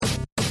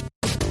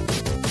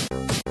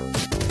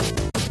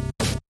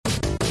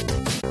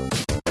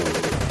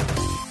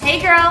Hey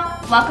girl,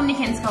 welcome to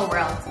Kinsco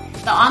World,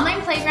 the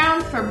online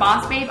playground for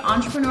boss babe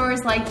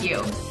entrepreneurs like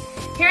you.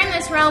 Here in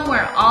this realm,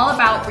 we're all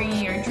about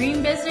bringing your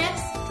dream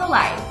business to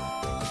life.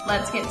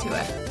 Let's get to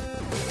it.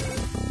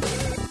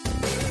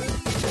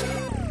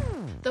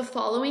 The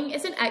following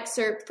is an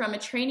excerpt from a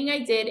training I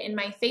did in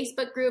my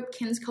Facebook group,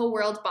 Kinsco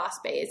World Boss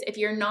Bays. If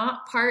you're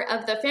not part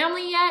of the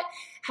family yet,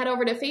 head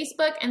over to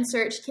Facebook and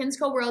search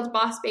Kinsco World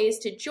Boss Bays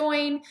to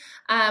join.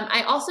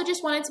 I also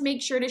just wanted to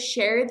make sure to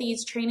share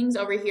these trainings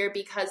over here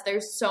because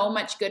there's so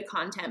much good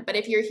content. But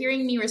if you're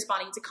hearing me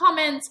responding to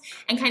comments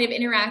and kind of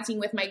interacting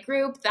with my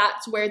group,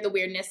 that's where the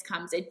weirdness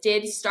comes. It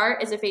did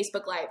start as a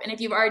Facebook Live. And if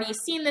you've already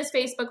seen this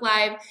Facebook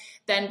Live,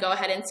 then go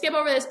ahead and skip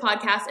over this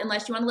podcast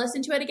unless you want to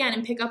listen to it again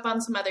and pick up on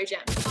some other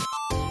gems.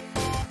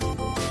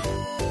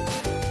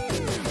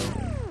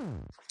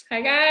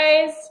 Hi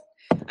guys.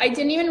 I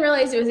didn't even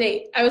realize it was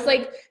 8. I was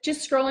like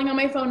just scrolling on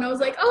my phone and I was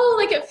like, oh,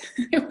 like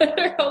I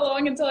wonder how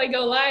long until I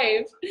go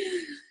live.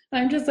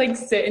 I'm just like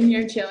sitting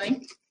here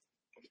chilling.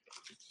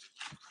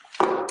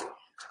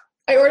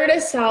 I ordered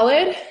a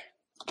salad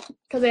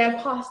because I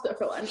had pasta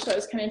for lunch, so I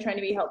was kind of trying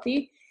to be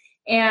healthy,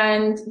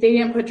 and they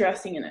didn't put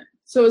dressing in it.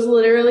 So it was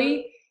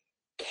literally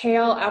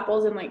kale,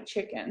 apples, and like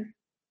chicken.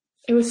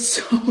 It was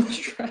so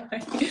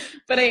dry,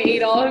 but I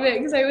ate all of it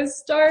because I was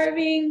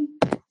starving.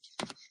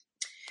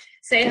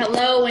 Say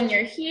hello when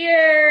you're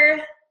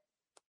here.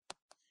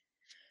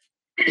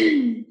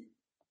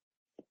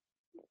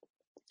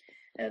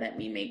 Let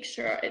me make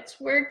sure it's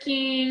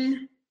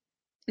working.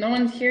 No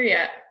one's here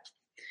yet.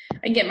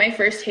 I get my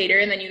first hater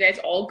and then you guys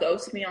all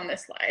ghost me on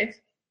this live.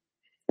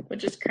 I'll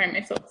just cry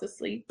myself to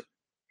sleep.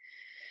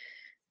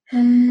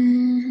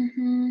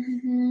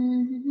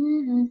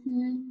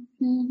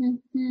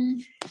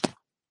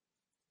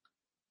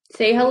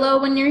 Say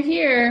hello when you're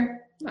here.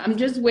 I'm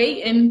just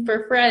waiting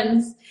for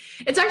friends.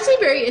 It's actually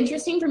very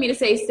interesting for me to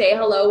say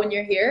hello when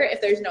you're here if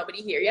there's nobody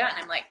here yet.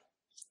 And I'm like,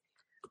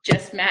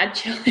 just mad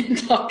chilling,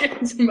 talking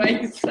to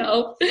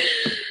myself.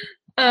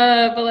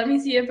 But let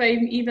me see if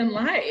I'm even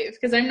live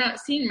because I'm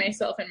not seeing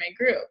myself in my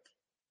group.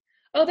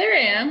 Oh, there I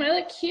am. I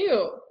look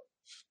cute.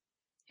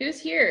 Who's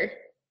here?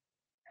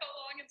 How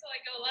long until I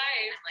go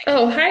live?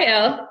 Oh, hi,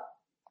 Elle.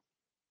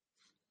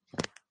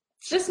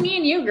 It's just me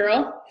and you,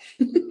 girl.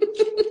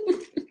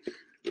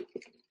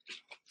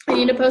 I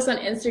need to post on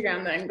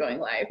Instagram that I'm going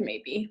live,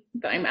 maybe,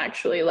 that I'm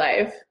actually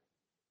live.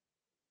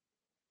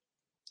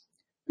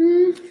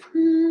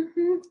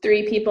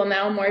 3 people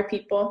now, more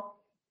people.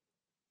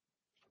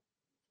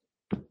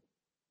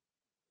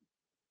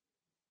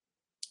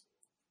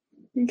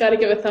 Got to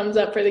give a thumbs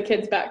up for the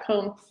kids back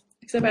home,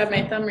 except I have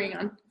my thumb ring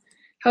on.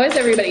 How is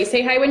everybody?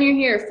 Say hi when you're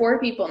here.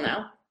 4 people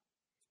now.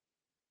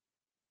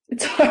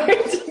 It's hard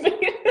to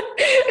make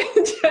it.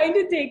 I'm trying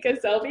to take a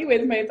selfie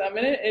with my thumb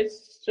in it.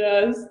 It's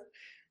just...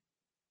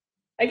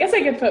 I guess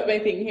I could put my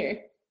thing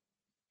here.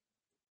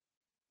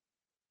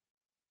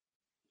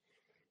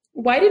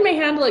 Why did my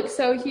hand look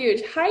so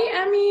huge? Hi,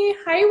 Emmy.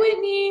 Hi,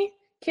 Whitney.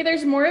 Okay,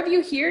 there's more of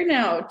you here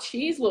now.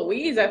 Jeez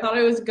Louise, I thought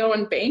I was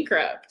going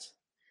bankrupt.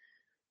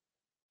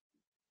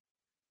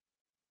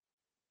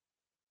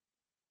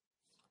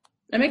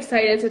 I'm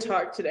excited to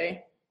talk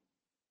today.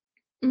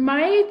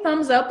 My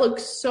thumbs up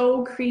looks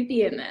so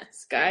creepy in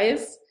this,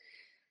 guys.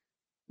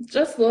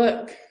 Just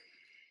look.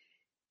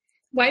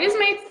 Why does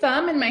my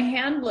thumb and my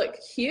hand look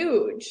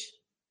huge?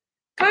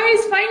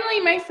 Guys, finally,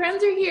 my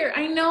friends are here.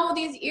 I know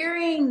these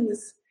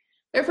earrings.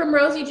 They're from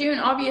Rosie June,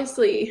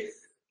 obviously.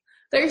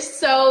 They're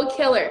so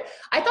killer.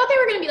 I thought they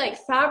were going to be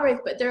like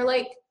fabric, but they're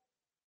like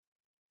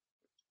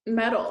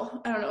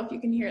metal. I don't know if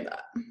you can hear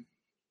that.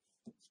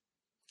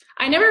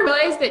 I never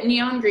realized that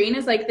neon green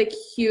is like the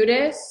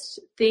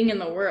cutest thing in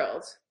the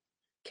world.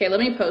 Okay,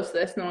 let me post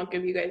this and I'll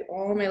give you guys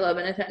all my love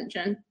and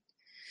attention.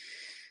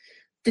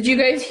 Did you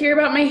guys hear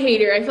about my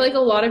hater? I feel like a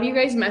lot of you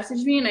guys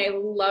messaged me and I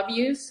love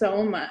you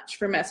so much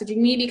for messaging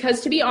me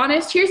because, to be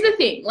honest, here's the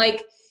thing.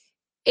 Like,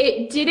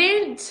 I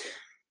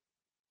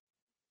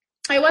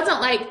wasn't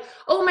like,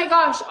 oh my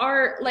gosh,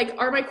 are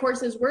my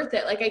courses worth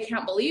it? Like, I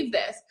can't believe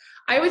this.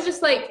 I was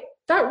just like,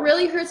 that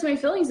really hurts my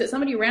feelings that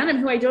somebody random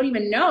who I don't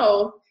even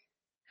know,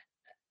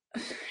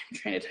 I'm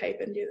trying to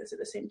type and do this at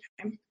the same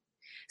time.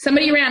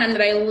 Somebody random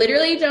that I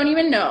literally don't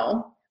even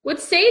know would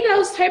say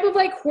those type of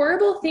like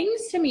horrible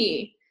things to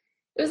me.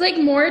 It was like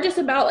more just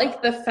about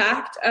like the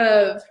fact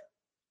of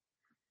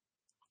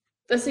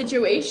the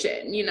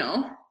situation, you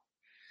know?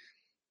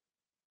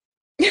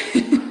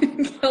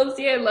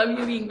 Kelsey, I love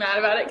you being mad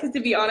about it because, to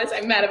be honest,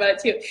 I'm mad about it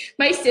too.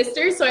 My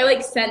sisters, so I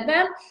like sent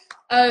them.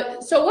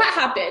 So what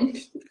happened?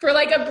 For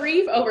like a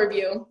brief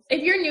overview,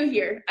 if you're new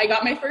here, I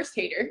got my first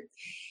hater.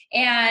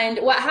 And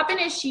what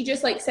happened is she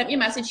just like sent me a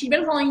message. She'd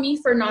been following me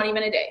for not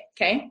even a day,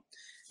 okay?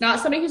 Not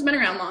somebody who's been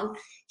around long.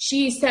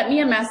 She sent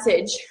me a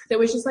message that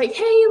was just like,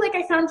 hey, like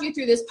I found you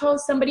through this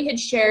post. Somebody had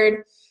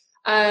shared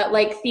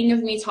like thing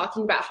of me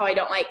talking about how I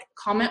don't like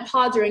comment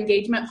pods or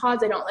engagement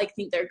pods. I don't like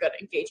think they're good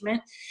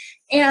engagement.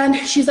 And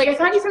she's like, I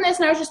found you from this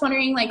and I was just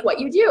wondering like what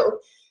you do.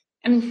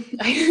 And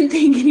I didn't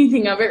think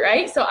anything of it,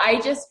 right? So I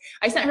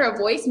sent her a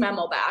voice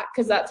memo back,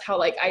 because that's how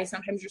like I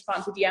sometimes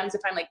respond to DMs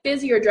if I'm like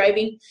busy or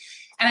driving.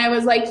 And I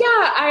was like,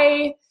 yeah,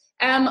 I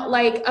am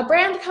like a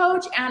brand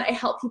coach and I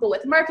help people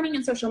with marketing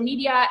and social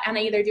media, and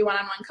I either do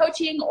one-on-one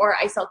coaching or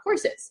I sell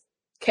courses.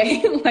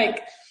 Okay,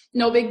 like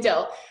no big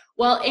deal.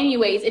 Well,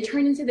 anyways, it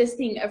turned into this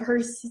thing of her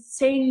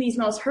saying these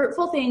most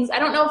hurtful things. I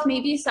don't know if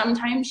maybe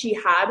sometimes she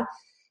had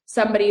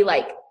somebody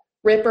like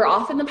rip her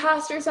off in the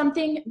past or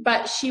something,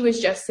 but she was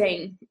just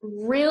saying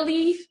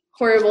really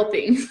horrible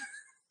things.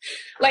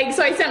 Like,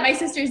 so I sent my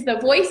sisters the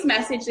voice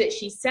message that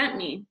she sent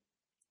me,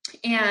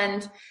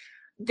 and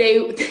they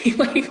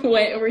like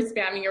went and were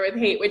spamming her with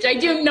hate, which I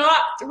do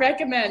not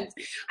recommend.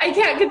 I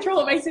can't control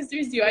what my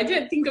sisters do. I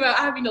didn't think about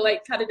having to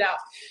like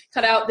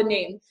cut out the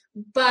name.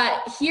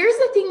 But here's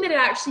the thing that it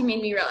actually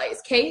made me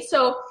realize. Okay,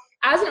 so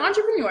as an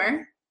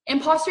entrepreneur,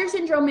 imposter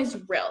syndrome is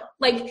real.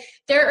 Like,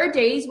 there are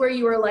days where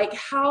you are like,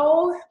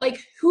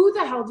 who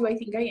the hell do I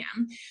think I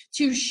am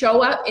to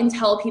show up and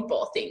tell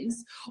people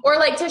things, or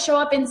like to show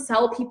up and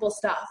sell people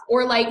stuff,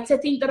 or like to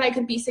think that I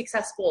could be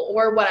successful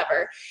or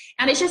whatever.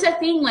 And it's just a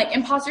thing, like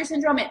imposter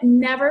syndrome, it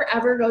never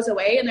ever goes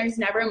away, and there's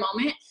never a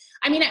moment.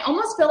 I mean, I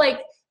almost feel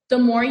like the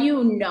more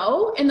you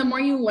know and the more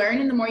you learn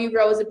and the more you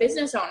grow as a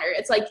business owner,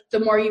 it's like the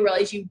more you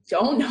realize you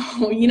don't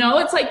know, you know?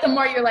 It's like the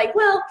more you're like,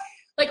 well,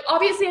 like,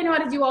 obviously I know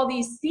how to do all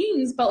these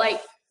things, but like,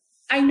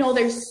 I know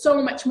there's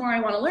so much more I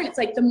want to learn. It's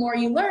like the more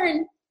you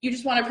learn, you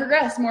just want to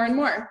progress more and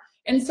more.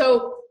 And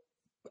so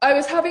I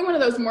was having one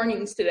of those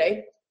mornings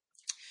today.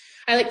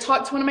 I like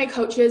talked to one of my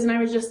coaches, and I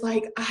was just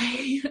like,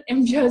 I'm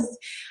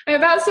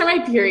about to start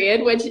my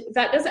period, which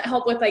that doesn't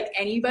help with like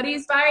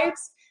anybody's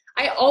vibes.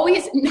 I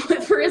always know,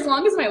 for as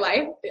long as my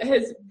life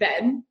has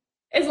been,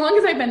 as long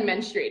as I've been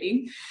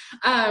menstruating,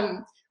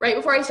 right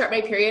before I start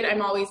my period,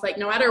 I'm always like,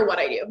 no matter what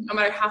I do, no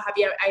matter how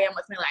happy I am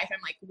with my life, I'm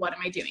like, what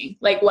am I doing?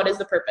 Like, what is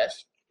the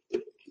purpose?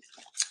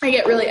 I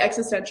get really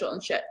existential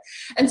and shit.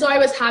 And so I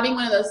was having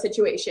one of those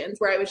situations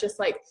where I was just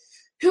like,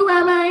 who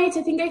am I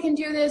to think I can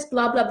do this?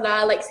 Blah, blah,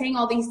 blah, like saying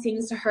all these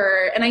things to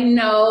her. And I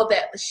know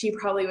that she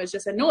probably was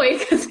just annoyed,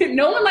 because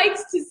no one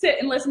likes to sit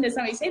and listen to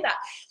somebody say that.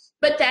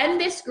 But then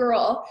this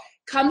girl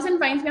comes and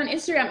finds me on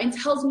Instagram and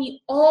tells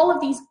me all of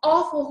these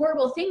awful,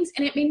 horrible things.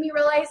 And it made me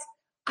realize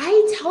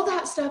I tell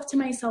that stuff to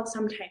myself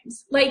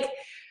sometimes. Like,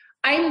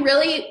 I'm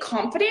really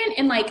confident,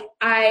 and like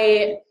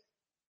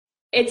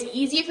it's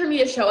easy for me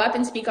to show up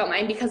and speak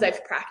online because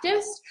I've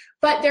practiced,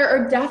 but there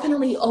are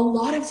definitely a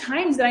lot of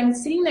times that I'm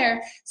sitting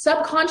there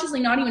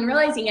subconsciously, not even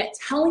realizing it,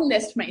 telling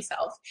this to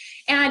myself.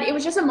 And it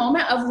was just a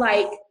moment of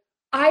like,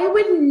 I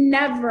would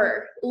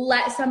never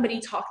let somebody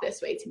talk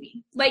this way to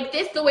me. Like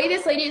this, the way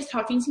this lady is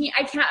talking to me,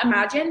 I can't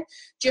imagine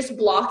just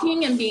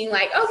blocking and being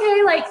like,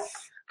 okay, like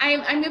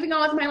I'm moving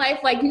on with my life.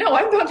 Like, no,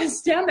 I'm about to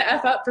stand the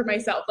F up for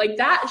myself. Like,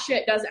 that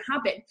shit doesn't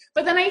happen.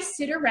 But then I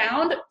sit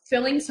around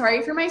feeling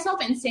sorry for myself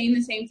and saying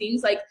the same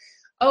things like,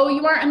 oh,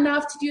 you aren't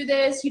enough to do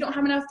this. You don't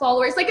have enough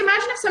followers. Like,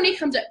 imagine if somebody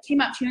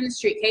came up to you in the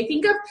street. Okay,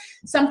 think of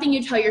something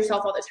you tell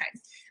yourself all the time.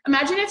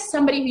 Imagine if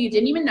somebody who you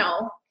didn't even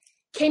know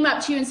came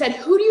up to you and said,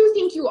 who do you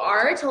think you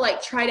are to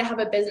like try to have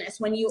a business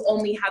when you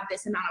only have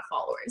this amount of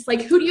followers?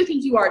 Like, who do you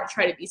think you are to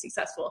try to be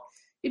successful?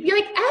 You'd be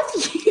like,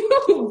 F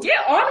you,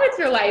 get on with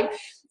your life.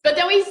 But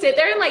then we sit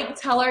there and like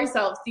tell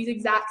ourselves these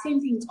exact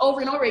same things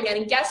over and over again.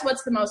 And guess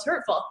what's the most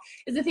hurtful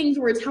is the things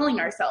we're telling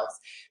ourselves.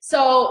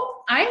 So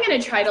I'm going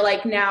to try to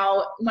like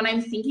now when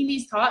I'm thinking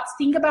these thoughts,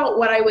 think about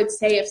what I would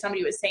say if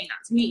somebody was saying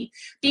that to me.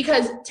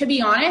 Because to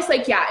be honest,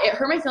 like, yeah, it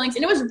hurt my feelings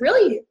and it was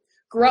really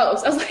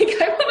gross. I was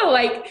like, I want to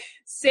like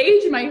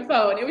sage my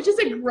phone. It was just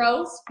a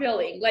gross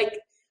feeling, like,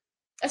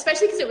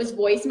 especially because it was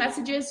voice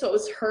messages. So it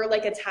was her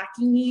like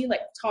attacking me, like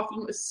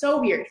talking. It was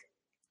so weird.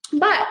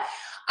 But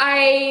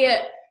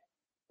I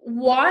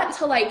want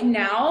to like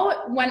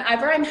now,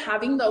 whenever I'm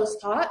having those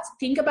thoughts,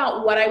 think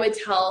about what I would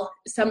tell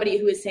somebody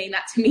who is saying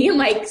that to me and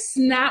like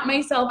snap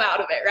myself out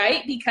of it,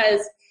 right?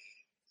 Because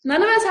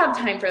none of us have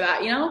time for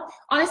that, you know?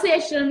 Honestly, I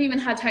shouldn't have even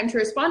had time to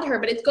respond to her,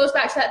 but it goes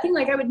back to that thing,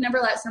 like I would never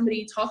let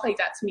somebody talk like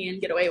that to me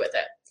and get away with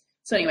it.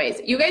 So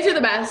anyways, you guys are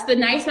the best. The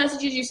nice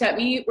messages you sent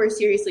me were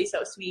seriously so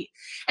sweet.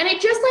 And it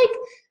just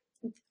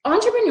like,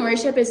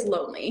 entrepreneurship is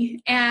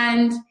lonely,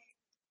 and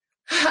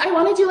I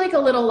want to do like a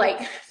little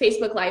like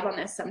Facebook Live on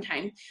this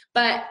sometime,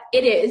 but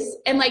it is.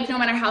 And like, no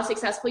matter how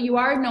successful you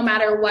are, no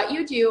matter what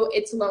you do,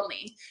 it's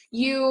lonely.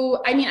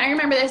 I mean, I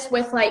remember this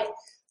with like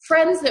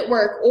friends that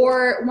work,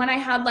 or when I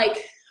had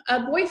like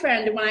a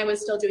boyfriend when I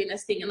was still doing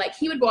this thing, and like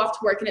he would go off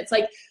to work, and it's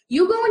like,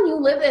 you go and you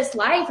live this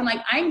life, and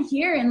like I'm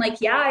here, and like,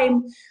 yeah,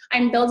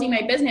 I'm building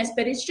my business,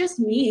 but it's just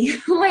me.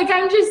 Like,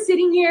 I'm just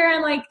sitting here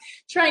and like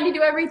trying to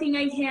do everything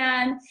I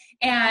can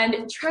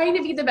and trying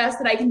to be the best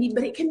that I can be,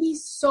 but it can be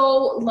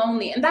so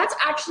lonely. And that's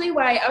actually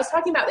why I was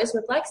talking about this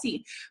with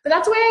Lexi, but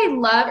that's why I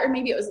love, or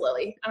maybe it was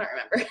Lily, I don't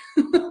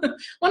remember.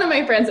 One of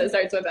my friends that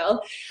starts with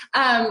L.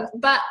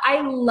 But I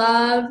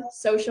love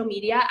social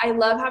media. I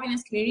love having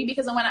this community,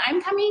 because when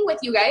I'm coming with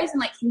you guys and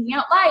like hanging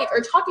out live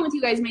or talking with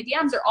you guys in my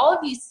DMs or all of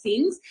these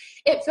things,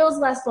 it feels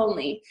less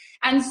lonely.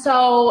 And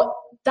so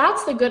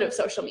that's the good of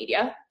social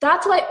media.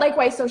 That's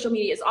why social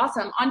media is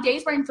awesome. On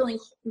days where I'm feeling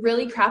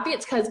really crappy,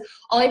 it's because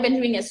all I've been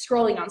doing is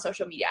scrolling on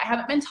social media. I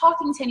haven't been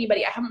talking to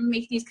anybody. I haven't been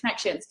making these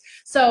connections.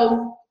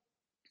 So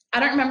I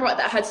don't remember what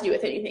that had to do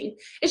with anything.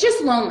 It's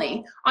just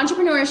lonely.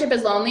 Entrepreneurship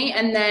is lonely,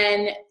 and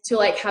then to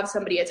like have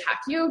somebody attack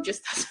you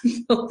just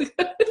doesn't feel good.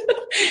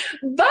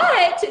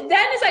 But then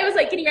as I was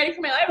like getting ready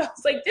for my live, I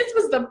was like, this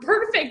was the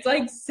perfect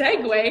like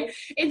segue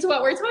into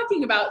what we're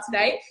talking about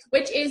tonight,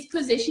 which is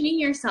positioning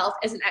yourself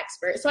as an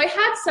expert. So I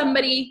had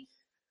somebody,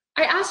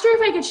 I asked her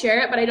if I could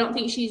share it, but I don't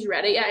think she's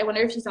read it yet. I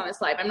wonder if she's on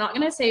this live. I'm not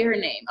going to say her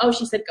name. Oh,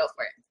 she said, go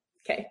for it.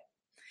 Okay.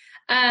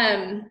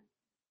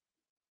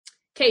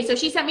 Okay, so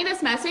she sent me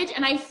this message,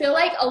 and I feel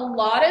like a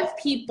lot of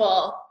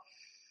people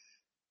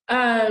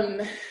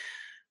could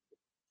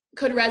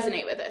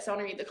resonate with this. I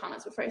want to read the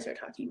comments before I start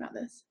talking about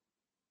this.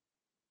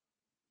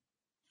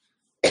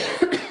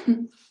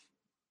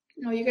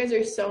 Oh, you guys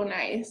are so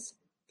nice.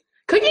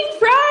 Cooking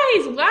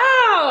fries!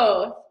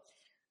 Wow!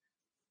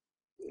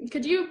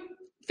 Could you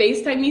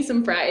FaceTime me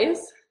some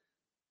fries?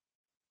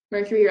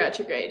 Mercury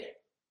retrograde.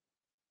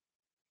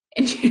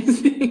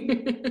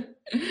 Interesting.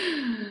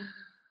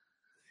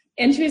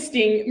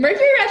 Interesting.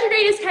 Mercury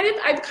retrograde is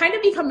I've kind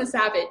of become a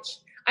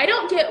savage. I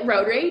don't get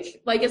road rage.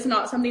 Like, it's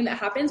not something that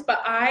happens,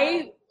 but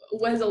I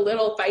was a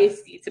little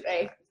feisty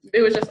today.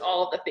 It was just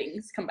all the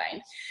things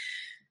combined.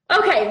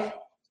 Okay.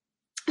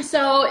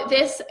 So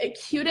this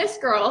cutest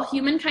girl,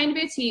 Humankind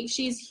Boutique,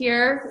 she's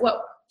here.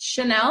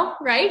 Chanel,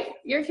 right?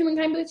 Your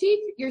Humankind Boutique?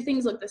 Your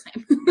things look the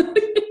same.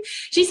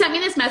 She sent me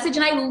this message,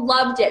 and I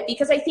loved it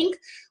because I think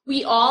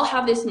we all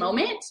have this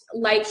moment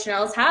like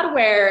Chanel's had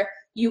where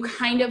you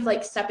kind of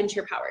like step into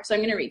your power. So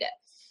I'm going to read it.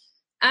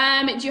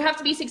 Do you have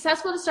to be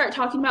successful to start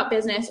talking about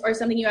business or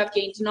something you have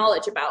gained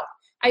knowledge about?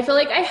 I feel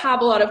like I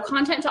have a lot of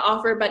content to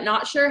offer, but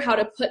not sure how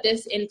to put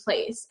this in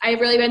place.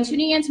 I've really been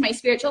tuning into my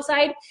spiritual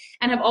side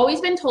and have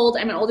always been told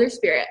I'm an older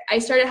spirit. I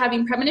started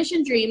having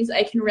premonition dreams.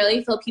 I can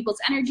really feel people's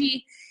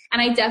energy. And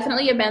I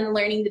definitely have been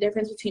learning the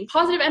difference between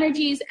positive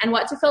energies and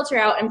what to filter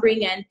out and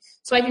bring in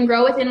so I can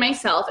grow within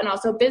myself and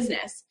also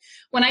business.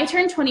 When I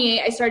turned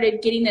 28, I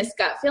started getting this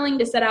gut feeling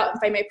to set out and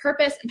find my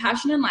purpose and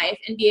passion in life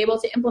and be able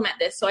to implement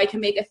this so I can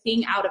make a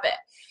thing out of it.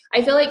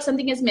 I feel like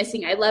something is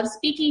missing. I love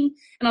speaking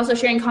and also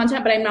sharing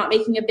content, but I'm not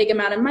making a big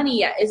amount of money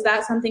yet. Is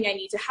that something I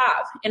need to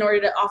have in order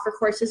to offer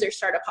courses or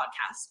start a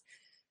podcast?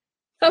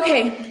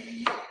 Okay,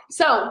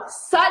 so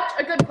such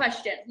a good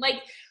question.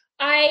 Like,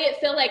 I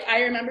feel like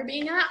I remember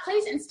being in that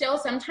place, and still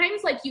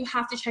sometimes like you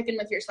have to check in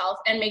with yourself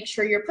and make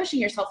sure you're pushing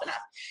yourself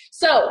enough.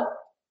 So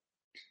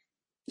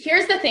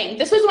here's the thing.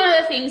 This was one of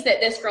the things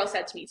that this girl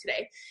said to me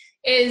today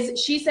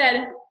is she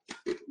said,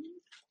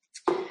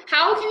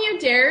 how can you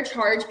dare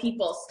charge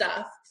people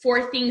stuff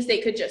for things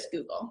they could just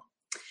Google?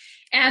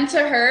 And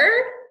to her,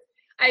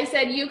 I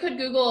said, you could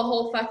Google a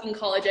whole fucking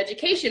college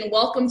education.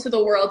 Welcome to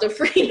the world of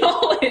free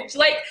knowledge.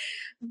 Like,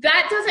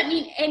 that doesn't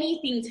mean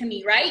anything to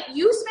me, right?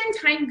 You spend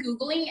time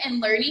Googling and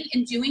learning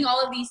and doing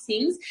all of these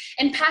things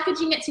and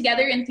packaging it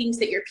together in things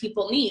that your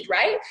people need,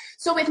 right?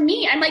 So with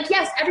me, I'm like,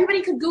 yes,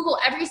 everybody could Google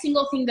every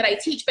single thing that I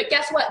teach, but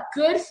guess what?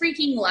 Good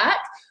freaking luck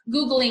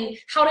Googling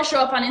how to show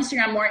up on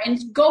Instagram more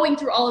and going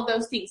through all of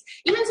those things.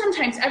 Even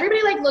sometimes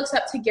everybody like looks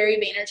up to Gary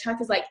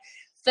Vaynerchuk as like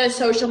the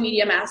social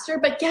media master,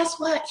 but guess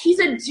what? He's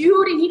a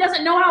dude and he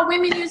doesn't know how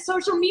women use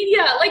social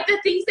media. Like the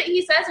things that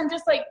he says, I'm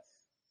just like,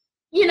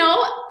 you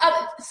know,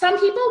 some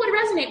people would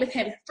resonate with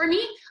him. For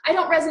me, I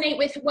don't resonate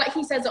with what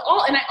he says at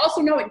all. And I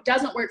also know it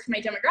doesn't work for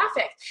my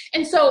demographic.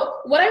 And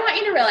so what I want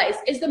you to realize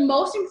is the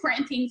most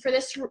important thing for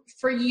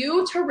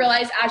you to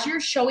realize as you're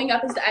showing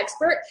up as the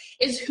expert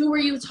is who are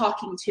you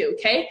talking to,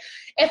 okay?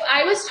 If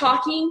I was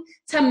talking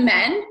to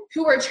men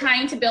who were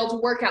trying to build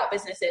workout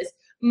businesses,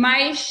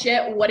 my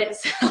shit wouldn't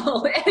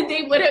sell and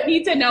they wouldn't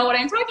need to know what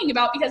I'm talking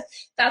about because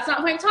that's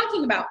not who I'm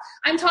talking about.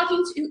 I'm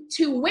talking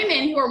to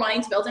women who are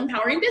wanting to build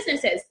empowering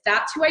businesses.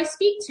 That's who I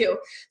speak to.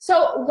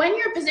 So when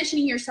you're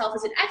positioning yourself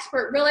as an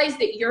expert, realize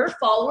that your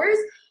followers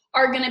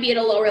are going to be at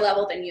a lower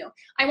level than you.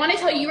 I want to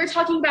tell you, you were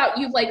talking about,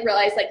 you've like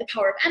realized like the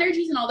power of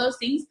energies and all those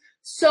things.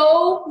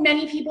 So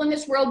many people in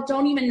this world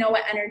don't even know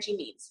what energy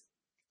means.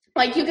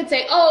 Like you could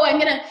say, oh,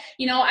 I'm going to,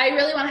 you know, I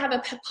really want to have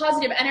a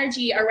positive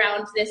energy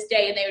around this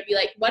day. And they would be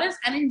like, what does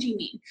energy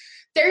mean?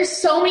 There's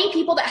so many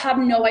people that have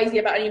no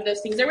idea about any of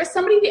those things. There was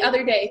somebody the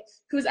other day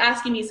who was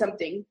asking me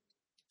something.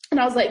 And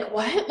I was like,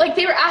 what? Like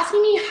they were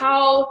asking me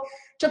how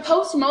to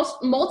post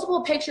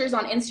multiple pictures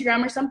on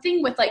Instagram or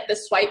something with like the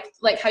swipe,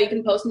 like how you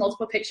can post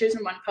multiple pictures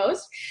in one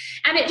post.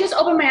 And it just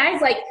opened my eyes.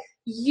 Like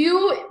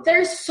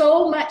there's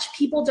so much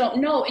people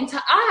don't know. And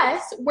to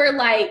us, we're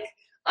like,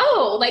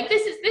 oh, like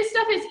this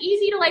stuff is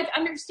easy to like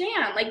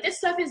understand. Like this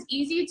stuff is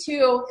easy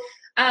to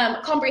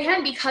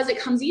comprehend because it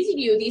comes easy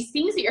to you. These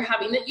things that you're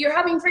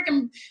having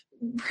freaking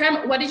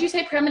what did you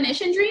say?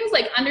 Premonition dreams,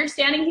 like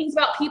understanding things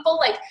about people,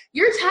 like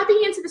you're tapping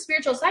into the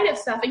spiritual side of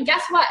stuff. And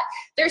guess what?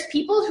 There's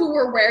people who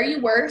were where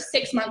you were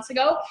 6 months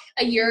ago,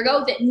 a year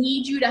ago, that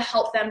need you to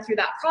help them through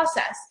that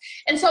process.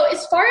 And so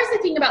as far as the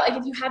thing about like,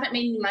 if you haven't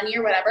made any money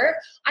or whatever,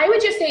 I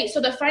would just say, so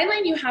the fine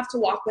line you have to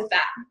walk with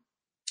that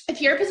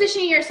if you're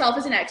positioning yourself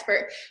as an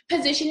expert,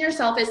 position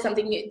yourself as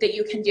something that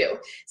you can do.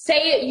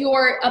 Say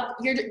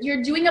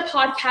you're doing a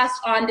podcast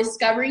on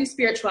discovering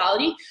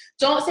spirituality.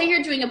 Don't say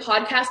you're doing a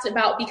podcast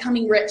about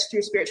becoming rich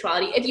through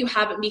spirituality if you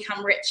haven't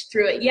become rich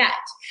through it yet.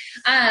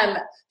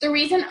 The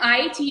reason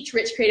I teach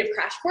Rich Creative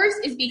Crash Course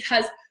is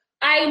because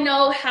I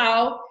know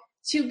how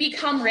to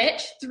become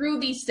rich through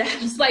these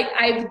steps. Like,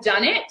 I've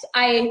done it.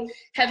 I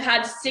have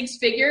had 6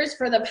 figures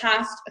for the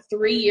past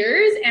 3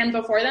 years. And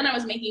before then I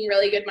was making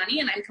really good money,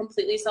 and I'm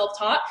completely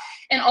self-taught.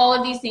 And all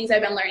of these things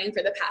I've been learning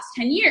for the past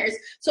 10 years.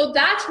 So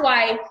that's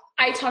why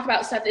I talk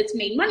about stuff that's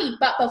made money.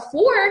 But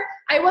before,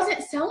 I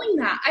wasn't selling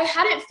that. I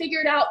hadn't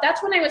figured out.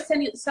 That's when I was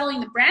selling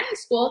the branding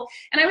school,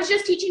 and I was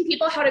just teaching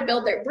people how to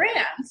build their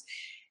brands.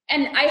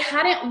 And I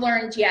hadn't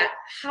learned yet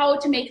how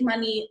to make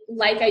money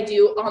like I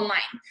do online.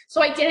 So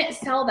I didn't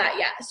sell that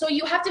yet. So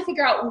you have to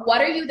figure out,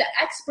 what are you the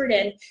expert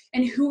in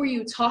and who are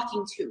you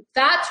talking to?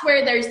 That's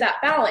where there's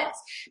that balance.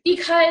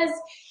 Because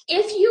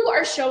if you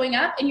are showing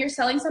up and you're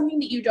selling something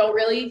that you don't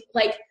really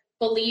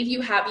believe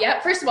you have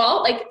yet, first of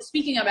all,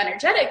 speaking of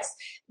energetics,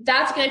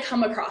 that's going to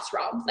come across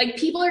wrong.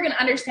 People are going to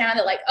understand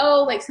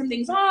that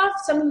something's off,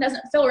 something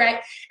doesn't feel right.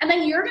 And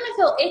then you're going to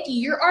feel icky.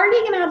 You're already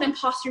going to have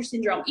imposter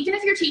syndrome. Even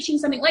if you're teaching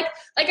something like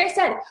I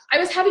said, I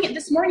was having it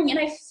this morning and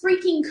I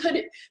freaking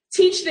could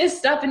teach this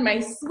stuff in my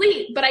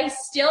sleep, but I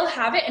still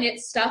have it. And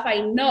it's stuff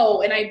I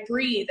know, and I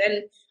breathe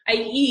and I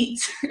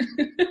eat.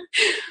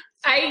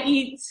 I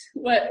eat,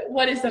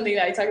 what is something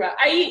that I talk about?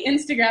 I eat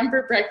Instagram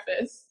for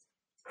breakfast.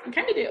 I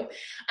kind of do.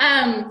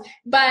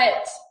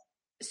 But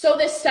so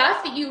the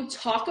stuff that you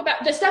talk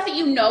about, the stuff that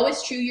you know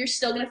is true, you're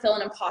still going to feel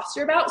an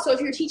imposter about. So if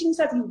you're teaching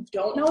stuff you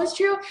don't know is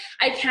true,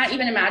 I can't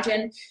even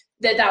imagine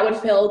that would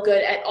feel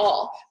good at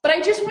all. But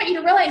I just want you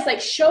to realize,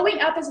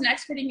 showing up as an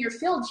expert in your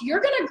field, you're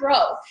going to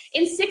grow.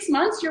 In 6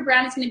 months, your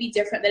brand is going to be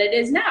different than it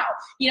is now.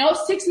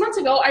 6 months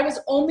ago, I was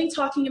only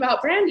talking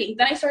about branding.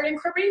 Then I started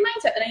incorporating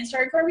mindset. Then I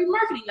started incorporating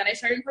marketing. Then I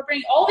started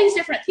incorporating all these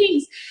different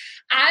things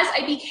as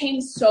I became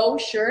so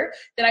sure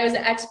that I was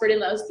an expert in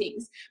those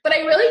things. But I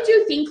really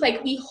do think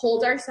we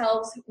hold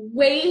ourselves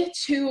way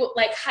too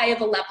high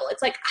of a level.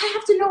 It's I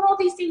have to know all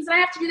these things and I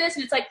have to do this.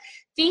 And it's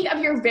think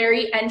of your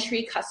very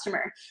entry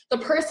customer, the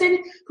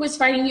person who is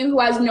finding you, who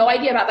has no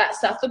idea about that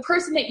stuff, the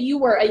person that you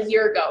were a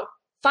year ago,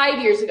 5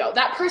 years ago,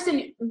 that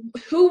person,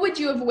 who would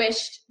you have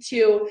wished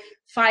to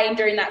find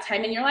during that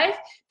time in your life?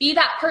 Be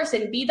that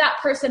person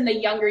the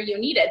younger you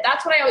needed.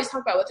 That's what I always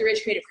talk about with the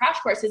Rich Creative Crash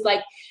Course is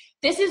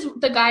this is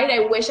the guide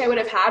I wish I would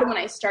have had when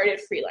I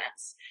started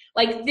freelance.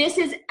 This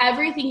is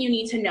everything you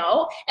need to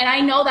know. And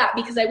I know that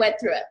because I went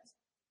through it.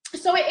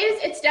 So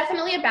it's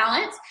definitely a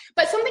balance.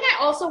 But something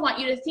I also want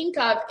you to think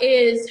of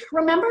is,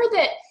 remember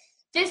that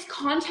this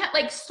content,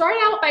 start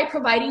out by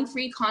providing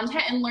free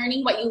content and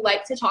learning what you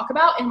like to talk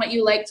about and what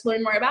you like to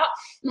learn more about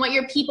and what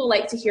your people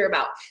like to hear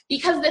about.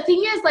 Because the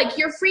thing is,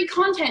 your free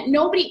content,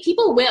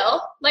 people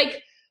will,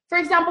 for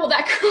example,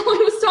 that girl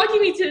who was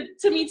talking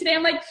to me today,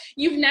 I'm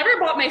you've never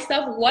bought my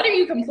stuff. What are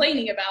you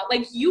complaining about?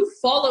 You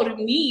followed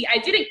me. I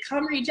didn't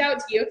come reach out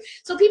to you.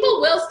 So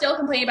people will still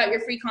complain about your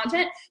free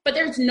content, but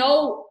there's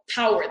no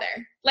power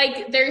there.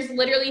 There's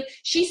literally,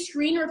 she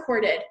screen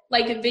recorded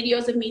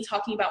videos of me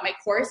talking about my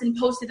course and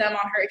posted them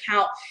on her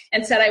account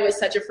and said I was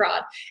such a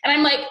fraud. And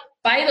I'm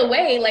by the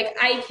way,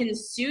 I can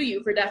sue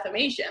you for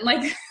defamation.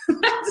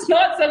 That's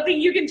not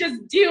something you can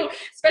just do,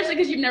 especially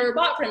because you've never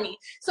bought from me.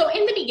 So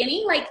in the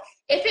beginning,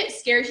 if it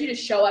scares you to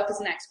show up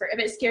as an expert, if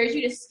it scares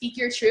you to speak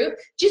your truth,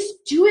 just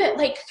do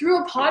it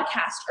through a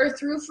podcast or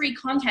through free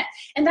content.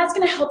 And that's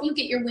going to help you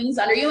get your wings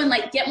under you and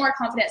get more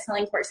confident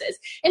selling courses.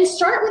 And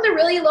start with a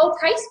really low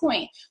price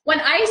point. When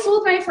I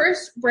sold my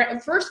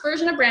first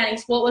version of branding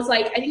school, it was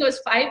I think it was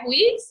 5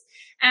 weeks,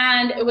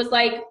 and it was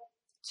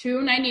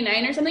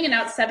 $2.99 or something, and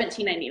now it's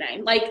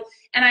 $17.99.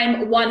 And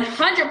I'm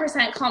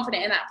 100%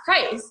 confident in that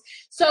price.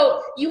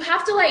 So you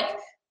have to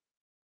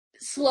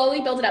slowly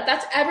build it up.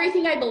 That's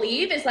everything I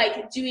believe is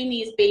doing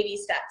these baby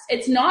steps.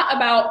 It's not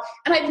about,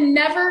 and I've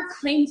never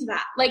claimed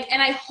that.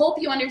 And I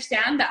hope you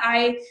understand that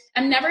I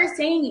am never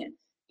saying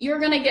you're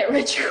going to get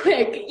rich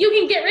quick. You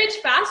can get rich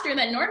faster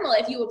than normal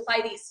if you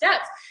apply these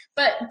steps.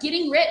 But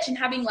getting rich and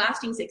having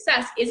lasting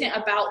success isn't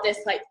about this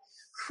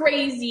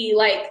crazy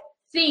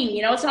thing.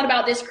 It's not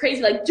about this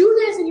crazy,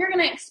 do this and you're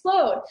going to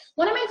explode.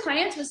 One of my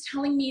clients was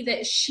telling me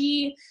that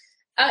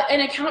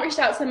an account reached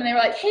out to them and they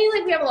were hey,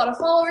 we have a lot of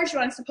followers. She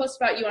wants to post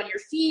about you on your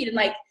feed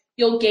and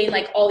you'll gain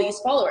all these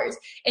followers.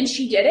 And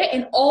she did it,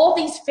 and all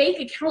these fake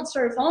accounts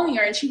started following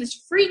her and she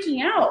was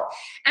freaking out.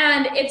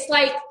 And it's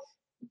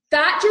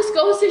that just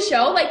goes to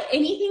show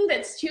anything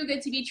that's too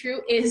good to be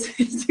true is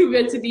too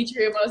good to be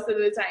true most of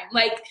the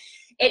time.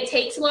 It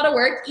takes a lot of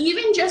work.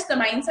 Even just the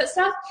mindset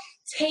stuff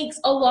takes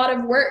a lot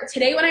of work.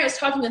 Today when I was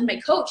talking with my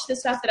coach, the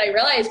stuff that I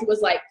realized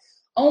was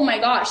oh my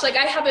gosh,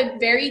 I have a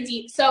very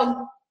deep,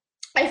 so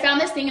I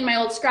found this thing in my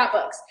old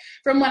scrapbooks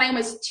from when I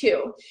was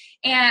 2.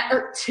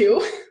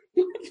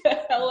 What the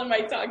hell am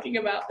I talking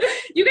about?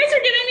 You guys are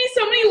giving me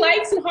so many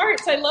likes and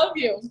hearts. I love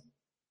you.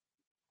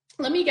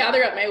 Let me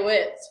gather up my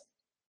wits.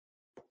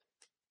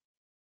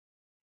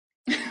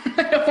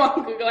 I don't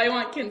want Google. I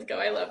want Kinsco.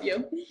 I love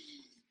you.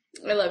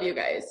 I love you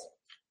guys.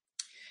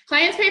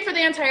 Clients pay for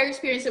the entire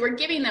experience that we're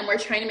giving them. We're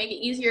trying to make it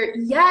easier.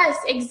 Yes,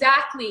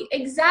 exactly.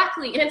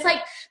 Exactly. And it's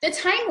like the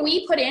time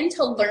we put in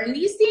to learn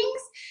these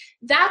things,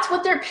 that's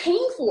what they're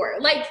paying for.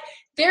 Like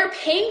they're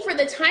paying for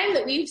the time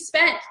that we've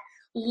spent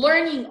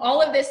learning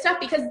all of this stuff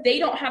because they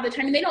don't have the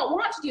time and they don't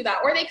want to do that,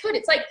 or they could.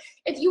 It's like,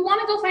 if you want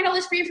to go find all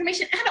this free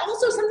information, and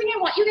also something I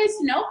want you guys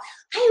to know,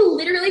 I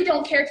literally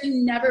don't care if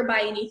you never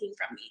buy anything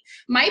from me.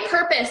 My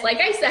purpose,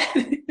 like I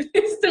said,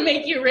 is to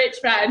make you rich,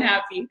 fat, and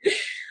happy.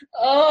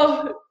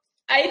 Oh,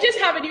 I just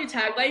have a new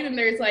tagline and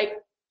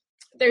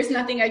there's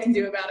nothing I can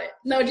do about it.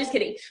 No, just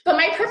kidding. But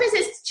my purpose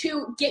is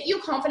to get you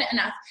confident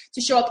enough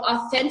to show up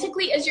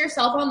authentically as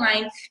yourself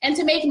online and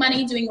to make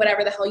money doing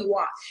whatever the hell you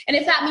want. And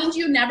if that means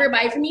you never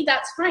buy from me,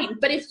 that's fine.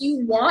 But if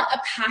you want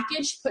a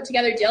packaged, put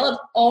together deal of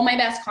all my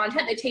best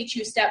content that takes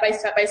you step by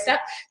step by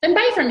step, then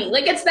buy from me.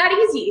 Like, it's that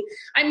easy.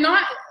 I'm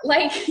not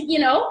like,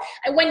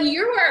 when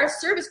you are a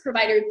service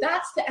provider,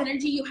 that's the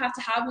energy you have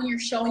to have when you're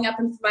showing up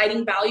and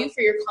providing value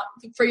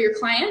for your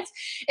clients.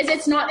 Is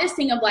it's not this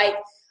thing of like,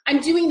 I'm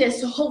doing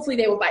this, so hopefully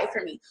they will buy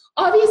from me.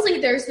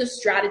 Obviously, there's the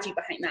strategy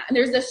behind that. And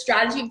there's the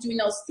strategy of doing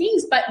those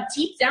things. But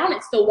deep down,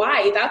 it's the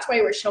why. That's why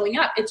we're showing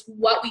up. It's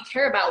what we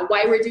care about,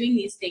 why we're doing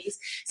these things.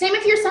 Same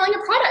if you're selling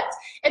a product.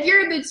 If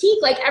you're a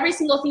boutique, like every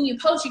single thing you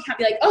post, you can't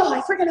be like, oh,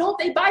 I freaking hope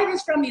they buy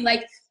this from me.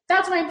 Like,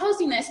 that's why I'm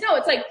posting this. No,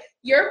 it's like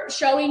you're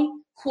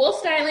showing cool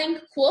styling,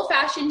 cool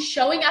fashion,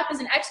 showing up as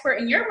an expert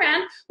in your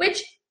brand,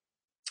 which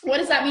what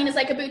does that mean is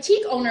like a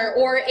boutique owner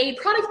or a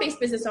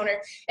product-based business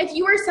owner. If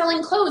you are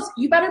selling clothes,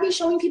 you better be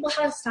showing people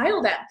how to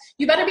style them.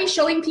 You better be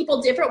showing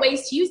people different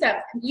ways to use them.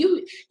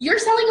 You're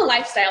selling a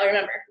lifestyle,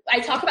 remember. I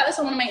talk about this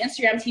on one of my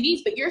Instagram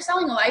TVs, but you're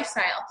selling a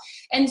lifestyle.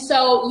 And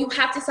so you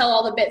have to sell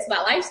all the bits of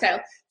that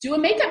lifestyle. Do a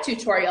makeup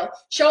tutorial.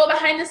 Show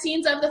behind the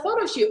scenes of the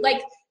photo shoot.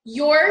 Like,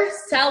 you're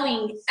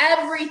selling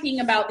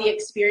everything about the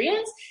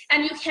experience,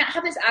 and you can't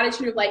have this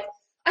attitude of like,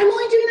 I'm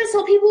only doing this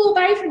so people will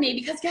buy from me,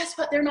 because guess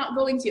what? They're not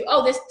going to.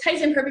 Oh, this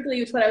ties in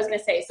perfectly with what I was going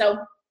to say. So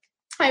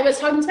I was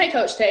talking to my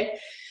coach today,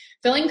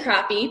 feeling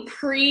crappy,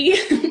 pre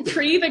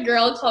the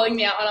girl calling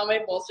me out on all my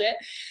bullshit.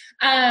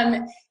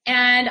 And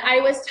I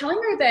was telling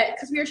her that,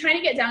 because we were trying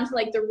to get down to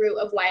like the root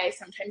of why I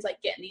sometimes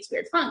like get in these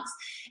weird funks.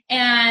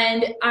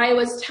 And I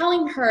was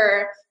telling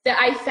her that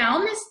I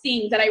found this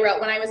thing that I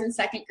wrote when I was in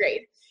second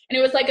grade. And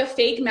it was like a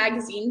fake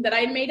magazine that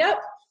I had made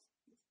up.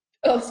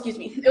 Oh, excuse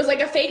me. It was like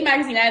a fake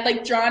magazine. I had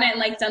like drawn it and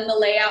like done the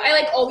layout. I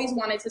like always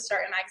wanted to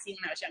start a magazine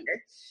when I was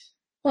younger,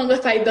 along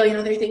with 5 billion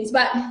other things.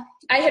 But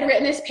I had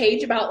written this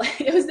page about,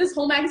 like, it was this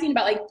whole magazine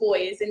about like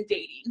boys and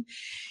dating.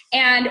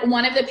 And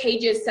one of the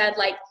pages said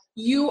like,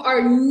 you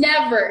are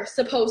never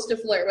supposed to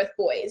flirt with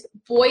boys.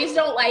 Boys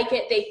don't like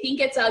it. They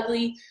think it's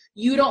ugly.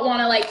 You don't want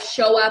to like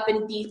show up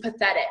and be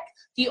pathetic.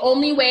 The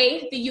only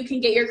way that you can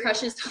get your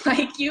crushes to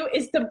like you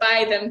is to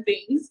buy them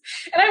things.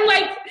 And I'm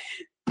like,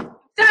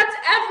 that's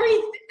every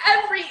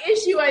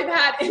issue I've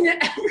had in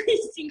every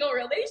single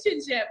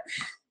relationship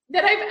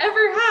that I've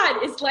ever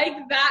had. Is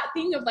like that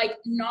thing of like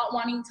not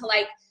wanting to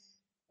like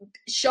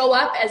show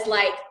up as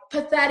like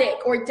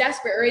pathetic or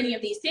desperate or any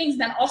of these things,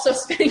 and then also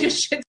spending a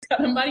shit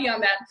ton of money on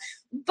them.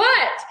 But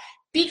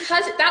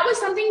because that was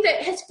something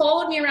that has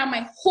followed me around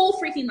my whole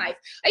freaking life.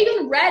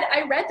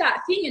 I read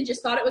that thing and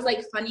just thought it was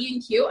like funny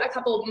and cute a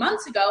couple of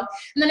months ago.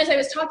 And then as I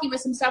was talking with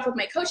some stuff with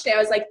my coach today, I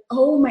was like,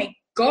 oh my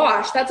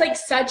gosh, that's like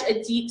such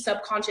a deep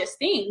subconscious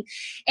thing.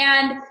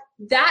 And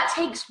that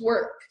takes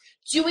work.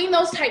 Doing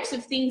those types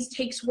of things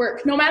takes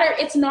work. No matter,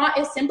 it's not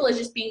as simple as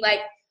just being like,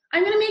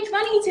 I'm going to make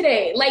money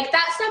today. Like,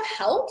 that stuff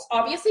helps,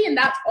 obviously, and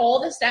that's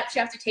all the steps you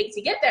have to take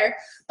to get there.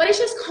 But it's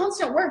just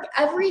constant work.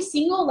 Every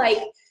single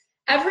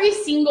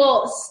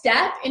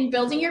step in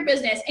building your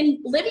business and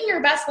living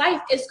your best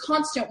life is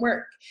constant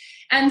work.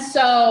 And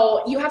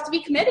so you have to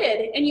be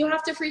committed and you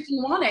have to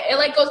freaking want it. It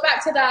like goes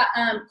back to that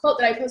quote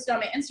that I posted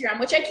on my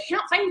Instagram, which I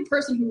can't find the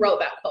person who wrote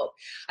that quote.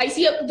 I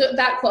see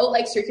that quote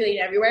like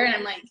circulating everywhere, and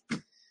I'm like,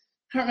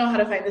 I don't know how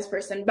to find this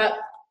person. But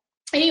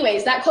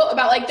anyways, that quote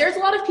about like, there's a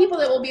lot of people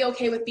that will be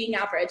okay with being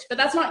average, but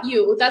that's not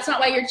you. That's not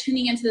why you're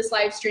tuning into this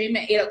live stream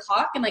at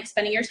 8:00 and like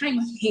spending your time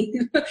with me.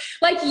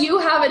 Like, you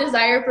have a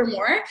desire for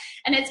more,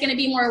 and it's going to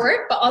be more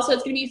work, but also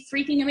it's going to be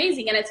freaking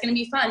amazing, and it's going to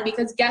be fun,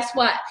 because guess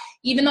what?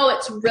 Even though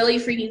it's really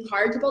freaking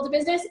hard to build a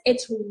business,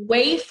 it's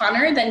way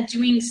funner than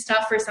doing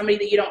stuff for somebody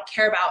that you don't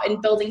care about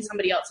and building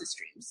somebody else's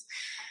dreams.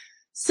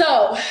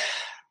 So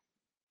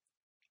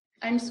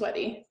I'm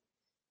sweaty.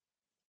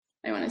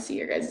 I want to see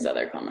your guys'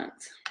 other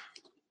comments.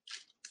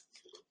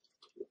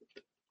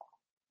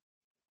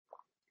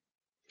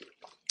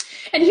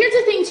 And here's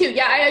the thing too.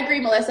 Yeah, I agree,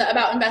 Melissa,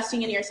 about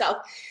investing in yourself.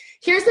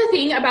 Here's the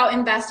thing about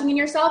investing in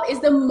yourself is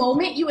the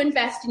moment you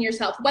invest in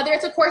yourself, whether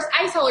it's a course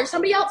I sell or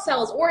somebody else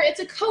sells, or it's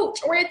a coach,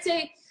 or it's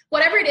a,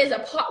 whatever it is, I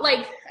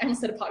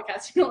almost said a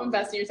podcast. You don't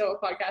invest in yourself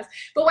a podcast,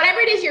 but whatever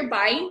it is you're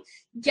buying,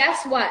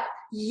 guess what?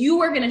 You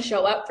are going to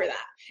show up for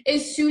that.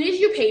 As soon as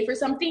you pay for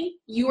something,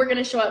 you are going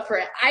to show up for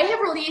it. I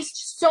have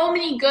released so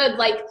many good,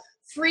 like,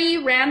 free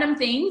random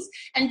things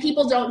and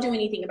people don't do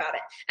anything about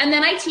it. And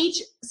then I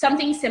teach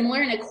something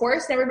similar in a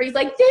course and everybody's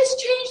like, this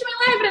changed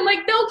my life. And I'm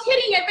like, no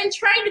kidding. I've been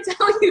trying to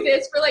tell you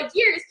this for like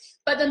years.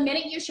 But the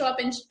minute you show up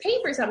and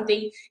pay for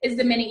something is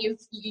the minute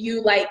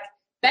you like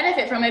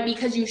benefit from it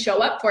because you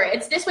show up for it.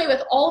 It's this way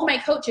with all of my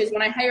coaches.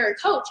 When I hire a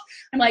coach,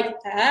 I'm like,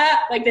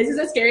 like this is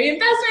a scary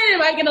investment.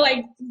 Am I going to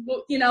like,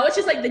 it's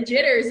just like the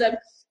jitters of,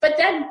 but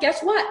then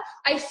guess what?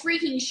 I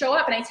freaking show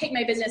up and I take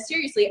my business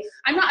seriously.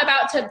 I'm not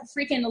about to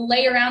freaking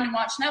lay around and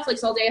watch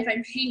Netflix all day if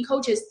I'm paying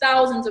coaches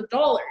thousands of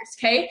dollars.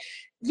 Okay.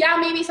 Yeah.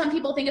 Maybe some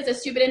people think it's a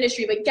stupid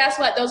industry, but guess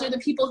what? Those are the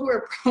people who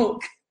are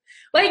broke.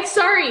 Like,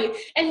 sorry.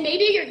 And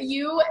maybe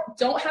you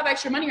don't have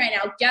extra money right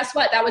now. Guess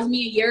what? That was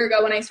me a year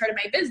ago when I started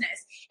my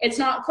business. It's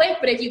not quick,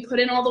 but if you put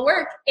in all the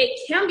work, it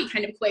can be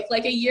kind of quick.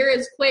 Like a year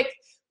is quick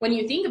when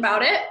you think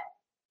about it.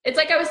 It's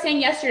like I was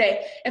saying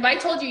yesterday, if I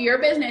told you your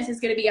business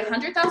is going to be a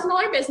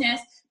 $100,000 business,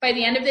 by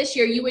the end of this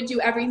year, you would do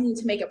everything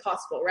to make it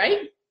possible,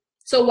 right?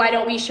 So why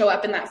don't we show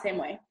up in that same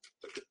way?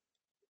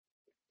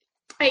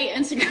 Hey,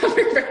 Instagram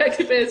for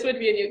breakfast would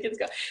be a new Kids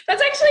Go.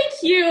 That's actually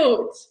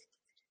cute.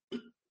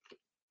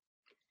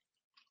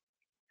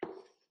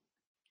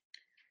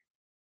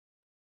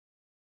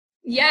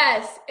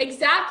 Yes,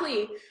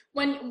 exactly.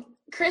 When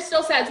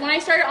Crystal says, when I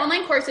started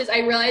online courses, I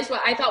realized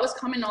what I thought was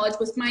common knowledge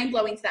was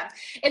mind-blowing to them.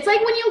 It's like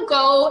when you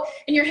go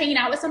and you're hanging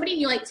out with somebody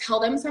and you like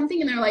tell them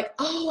something and they're like,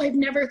 oh, I've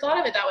never thought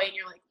of it that way. And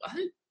you're like, what?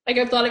 Like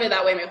I've thought of it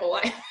that way my whole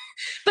life.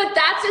 But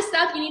that's the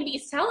stuff you need to be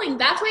selling.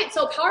 That's why it's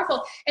so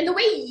powerful. And the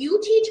way you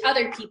teach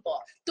other people,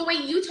 the way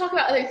you talk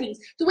about other things,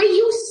 the way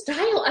you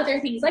style other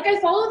things. Like I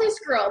follow this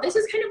girl. This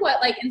is kind of what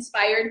like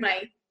inspired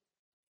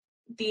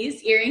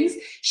these earrings.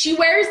 She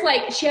wears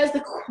like, she has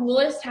the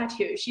coolest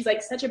tattoos. She's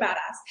like such a badass.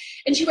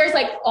 And she wears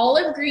like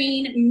olive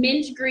green,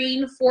 mint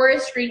green,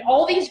 forest green,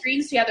 all these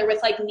greens together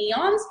with like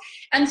neons.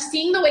 And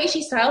seeing the way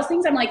she styles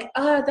things, I'm like,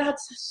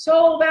 that's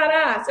so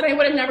badass. And I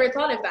would have never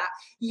thought of that.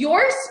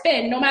 Your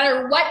spin, no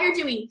matter what you're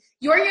doing,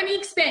 your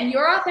unique spin,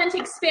 your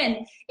authentic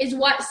spin is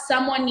what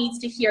someone needs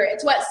to hear.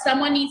 It's what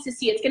someone needs to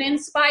see. It's going to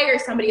inspire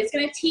somebody. It's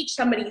going to teach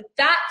somebody.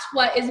 That's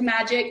what is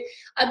magic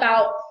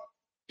about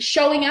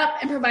showing up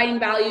and providing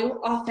value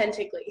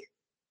authentically.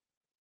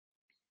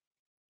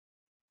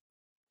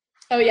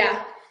 Oh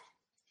yeah.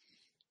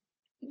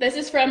 This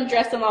is from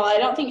Dress and Lala. I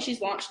don't think she's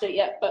launched it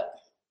yet, but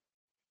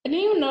I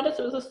didn't even notice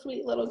it was a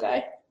sweet little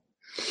guy.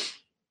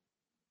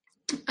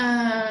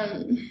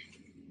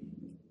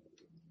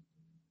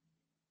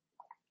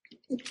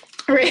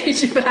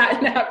 Rich, fat,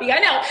 and happy. I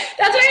know.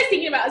 That's what I was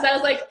thinking about. Is I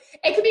was like,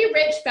 it could be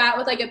rich, fat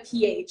with like a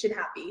PH and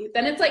happy.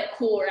 Then it's like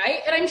cool, right?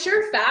 And I'm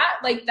sure fat,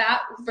 like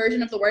that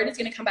version of the word is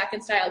going to come back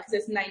in style because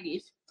it's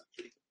 90s.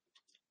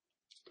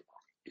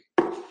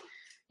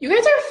 You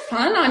guys are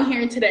fun on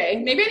here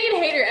today. Maybe I need a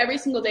hater every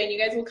single day and you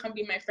guys will come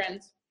be my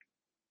friends.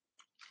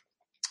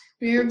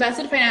 When you're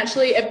invested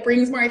financially, it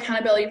brings more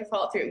accountability to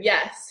follow through.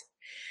 Yes.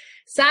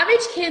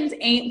 Savage Kids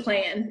ain't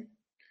playing.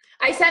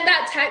 I sent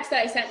that text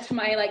that I sent to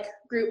my like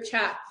group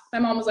chat. My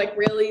mom was like,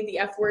 really, the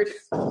F word?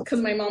 Because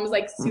my mom was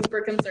like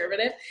super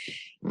conservative.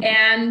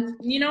 And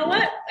you know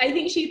what? I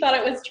think she thought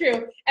it was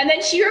true. And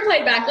then she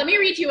replied back. Let me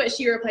read you what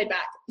she replied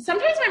back.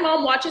 Sometimes my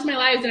mom watches my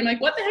lives and I'm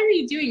like, what the heck are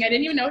you doing? I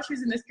didn't even know she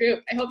was in this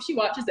group. I hope she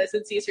watches this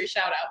and sees her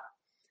shout out.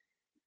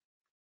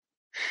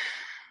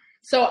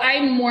 So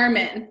I'm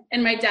Mormon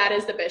and my dad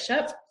is the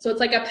bishop. So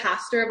it's like a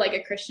pastor of like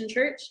a Christian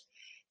church.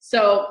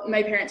 So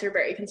my parents are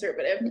very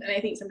conservative. And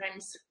I think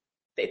sometimes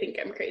they think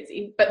I'm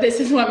crazy, but this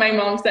is what my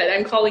mom said.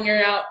 I'm calling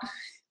her out.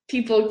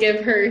 People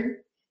give her,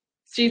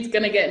 she's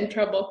going to get in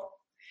trouble.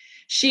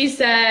 She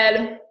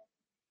said,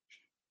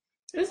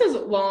 this is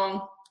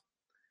long.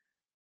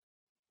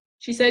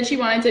 She said she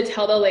wanted to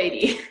tell the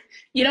lady,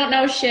 you don't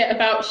know shit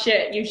about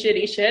shit, you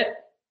shitty shit.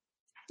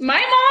 My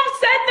mom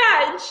said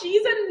that, and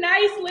she's a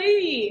nice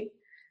lady.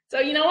 So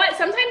you know what?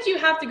 Sometimes you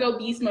have to go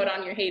beast mode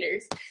on your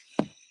haters.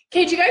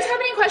 Okay, do you guys have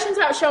any questions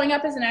about showing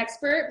up as an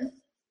expert?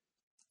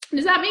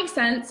 Does that make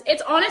sense?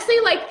 It's honestly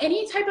like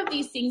any type of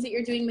these things that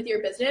you're doing with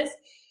your business,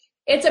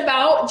 it's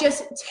about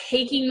just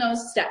taking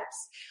those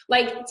steps,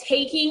 like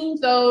taking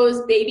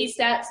those baby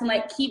steps and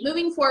like keep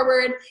moving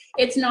forward.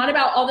 It's not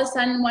about all of a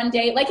sudden one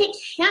day, like it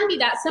can be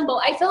that simple.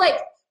 I feel like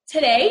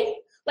today,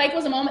 like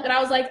was a moment that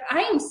I was like, I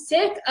am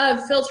sick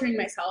of filtering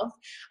myself.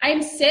 I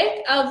am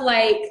sick of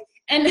like,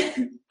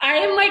 and I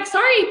am like,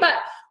 sorry, but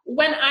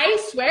when I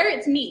swear,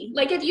 it's me.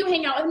 Like if you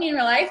hang out with me in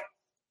real life,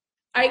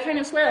 I kind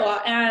of swear a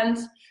lot and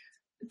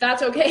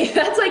that's okay.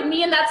 That's like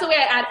me. And that's the way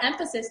I add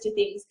emphasis to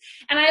things.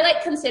 And I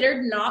like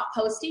considered not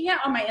posting it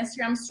on my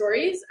Instagram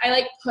stories. I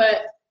like put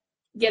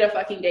get a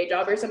fucking day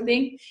job or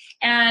something.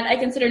 And I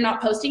considered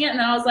not posting it. And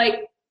then I was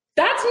like,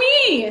 that's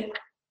me.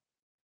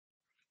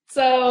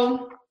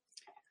 So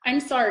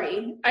I'm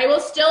sorry. I will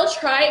still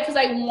try it because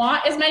I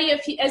want as many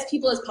as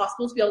people as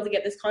possible to be able to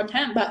get this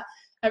content. But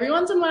every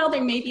once in a while,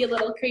 there may be a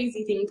little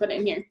crazy thing put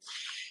in here.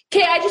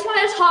 Okay, I just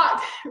want to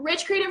talk.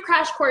 Rich Creative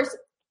Crash Course.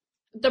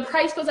 The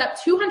price goes up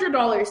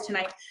 $200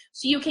 tonight.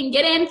 So you can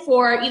get in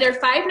for either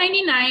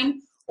 $599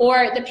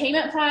 or the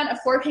payment plan of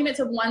 4 payments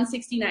of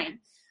 $169.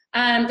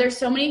 There's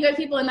so many good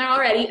people in there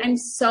already. I'm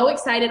so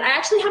excited. I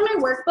actually have my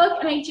workbook,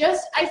 and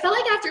I felt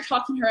like after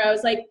talking to her, I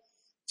was like,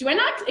 do I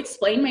not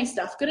explain my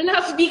stuff good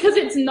enough? Because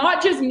it's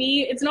not just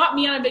me. It's not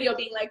me on a video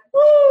being like,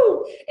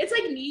 woo. It's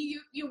like me.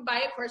 You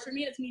buy a course from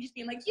me. It's me just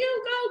being like,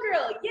 you go,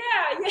 girl.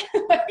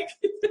 Yeah. Like,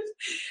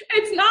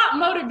 it's not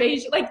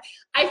motivation. Like,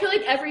 I feel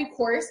like every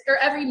course or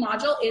every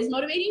module is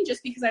motivating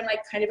just because I'm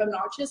like kind of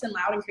obnoxious and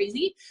loud and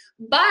crazy.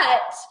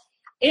 But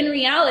in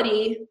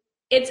reality,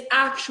 it's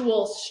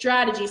actual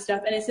strategy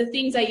stuff, and it's the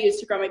things I use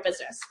to grow my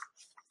business.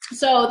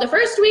 So the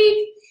first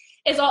week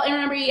is all, and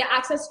remember, you get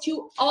access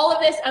to all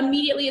of this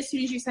immediately as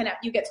soon as you sign up.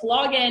 You get to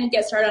log in,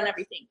 get started on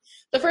everything.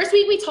 The first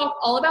week, we talk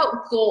all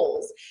about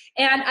goals.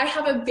 And I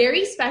have a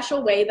very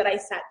special way that I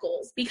set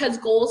goals, because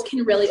goals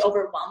can really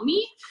overwhelm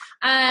me.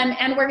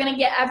 And we're going to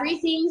get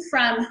everything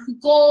from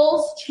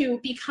goals to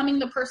becoming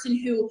the person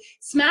who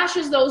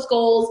smashes those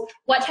goals,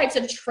 what types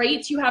of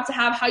traits you have to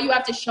have, how you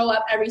have to show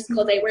up every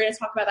single day. We're going to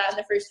talk about that in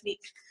the first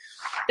week.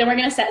 Then we're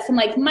going to set some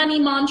like money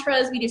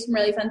mantras. We do some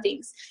really fun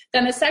things.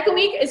 Then the second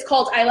week is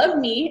called I Love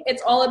Me.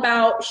 It's all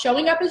about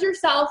showing up as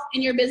yourself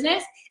in your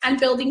business and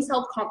building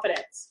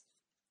self-confidence.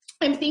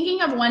 I'm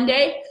thinking of one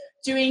day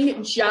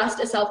doing just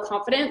a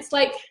self-confidence,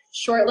 like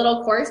short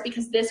little course,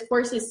 because this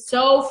course is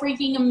so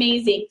freaking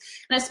amazing.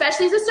 And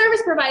especially as a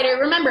service provider,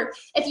 remember,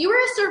 if you were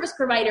a service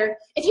provider,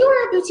 if you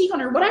were a boutique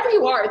owner, whatever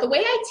you are, the way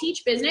I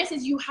teach business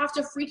is you have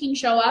to freaking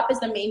show up as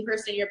the main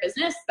person in your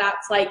business.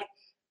 That's like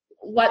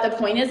what the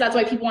point is. That's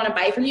why people want to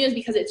buy from you, is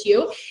because it's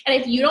you. And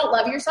if you don't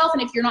love yourself,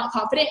 and if you're not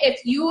confident,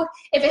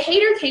 if a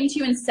hater came to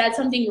you and said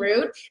something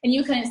rude and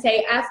you couldn't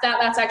say, F that,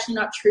 that's actually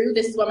not true,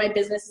 this is what my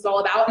business is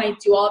all about, and I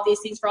do all of these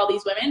things for all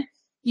these women,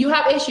 you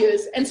have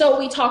issues. And so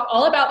we talk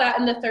all about that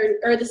in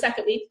the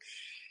second week.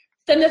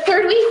 Then the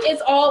third week is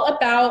all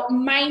about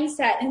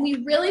mindset, and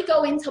we really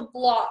go into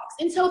blocks.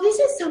 And so this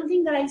is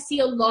something that I see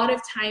a lot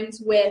of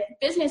times with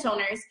business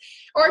owners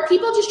or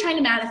people just trying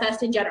to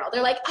manifest in general.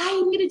 They're like,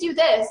 I'm going to do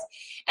this.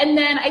 And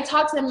then I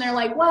talk to them, and they're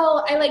like,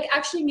 well, I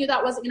actually knew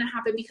that wasn't going to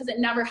happen because it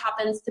never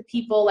happens to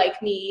people like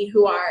me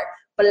who are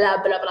blah,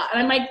 blah, blah.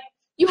 And I'm like,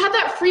 you had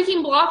that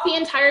freaking block the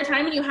entire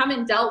time and you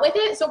haven't dealt with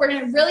it. So we're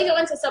going to really go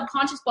into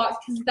subconscious blocks,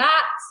 because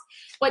that's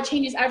what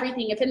changes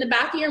everything. If in the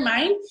back of your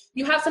mind,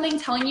 you have something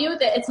telling you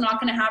that it's not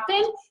going to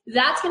happen,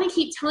 that's going to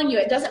keep telling you.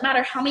 It doesn't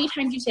matter how many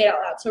times you say it out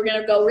loud. So we're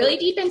going to go really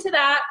deep into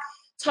that,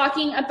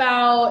 talking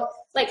about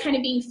like kind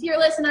of being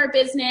fearless in our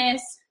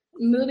business,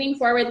 moving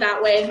forward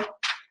that way.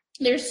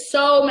 There's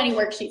so many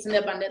worksheets in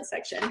the abundance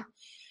section.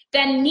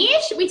 Then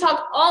niche, we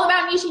talk all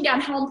about niching down,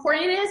 how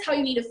important it is, how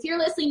you need to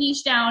fearlessly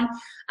niche down,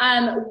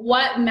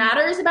 what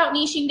matters about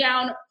niching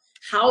down,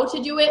 how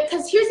to do it.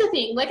 Because here's the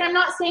thing, like, I'm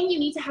not saying you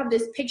need to have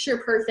this picture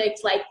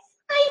perfect, like,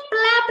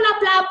 blah, blah,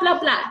 blah, blah,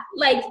 blah.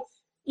 Like,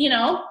 you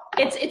know,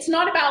 it's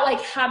not about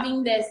like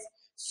having this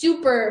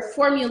super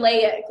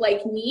formulaic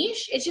like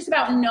niche. It's just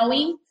about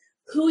knowing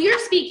who you're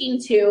speaking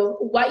to,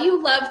 what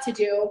you love to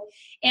do,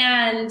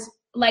 and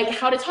like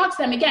how to talk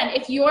to them. Again,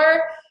 if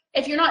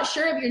you're not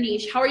sure of your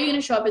niche, how are you going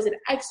to show up as an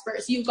expert?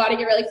 So you've got to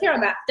get really clear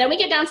on that. Then we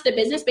get down to the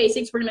business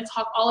basics. We're going to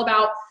talk all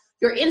about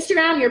your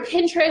Instagram, your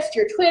Pinterest,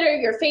 your Twitter,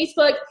 your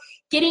Facebook,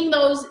 getting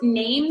those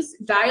names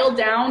dialed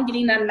down,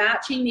 getting them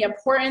matching, the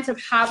importance of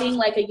having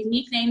like a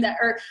unique name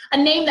or a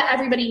name that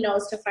everybody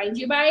knows to find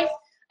you by.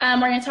 We're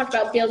going to talk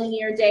about building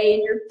your day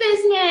in your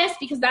business,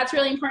 because that's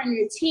really important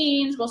in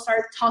routines. We'll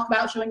start to talk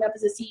about showing up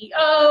as a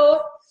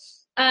CEO.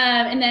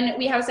 And then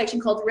we have a section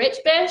called Rich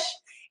Bish,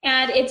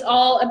 and it's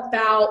all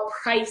about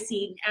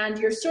pricing and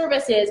your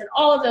services and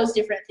all of those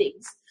different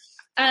things.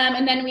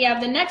 And then we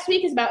have the next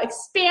week is about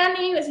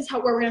expanding. This is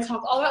where we're going to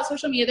talk all about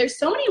social media. There's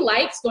so many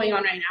likes going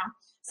on right now.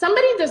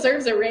 Somebody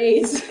deserves a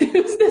raise.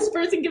 Who's this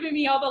person giving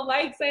me all the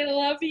likes? I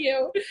love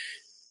you.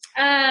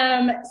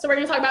 So we're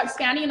going to talk about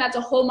expanding, and that's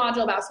a whole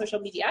module about social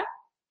media.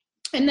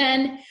 And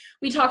then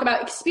we talk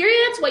about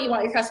experience, what you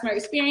want your customer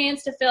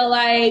experience to feel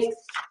like,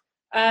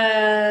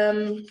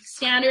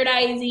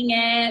 standardizing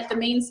it, the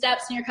main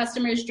steps in your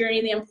customer's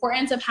journey, the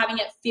importance of having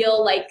it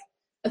feel like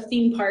a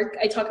theme park.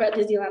 I talk about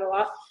Disneyland a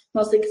lot,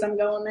 mostly because I'm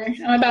going there.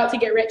 I'm about to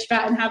get rich,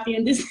 fat, and happy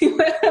in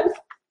Disneyland.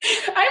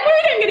 I'm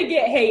worried I'm going to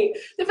get hate.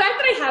 The fact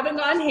that I haven't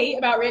gotten hate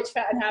about rich,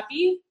 fat, and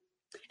happy,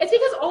 it's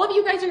because all of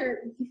you guys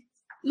are,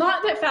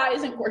 not that fat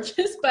isn't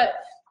gorgeous, but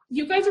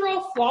you guys are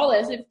all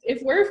flawless.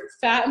 If we're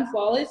fat and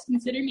flawless,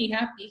 consider me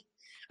happy.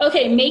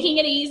 Okay, making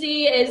it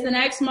easy is the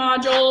next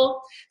module.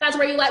 That's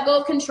where you let go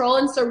of control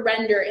and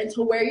surrender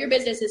into where your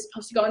business is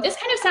supposed to go. And this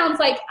kind of sounds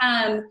like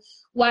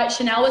what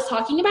Chanel was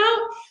talking about,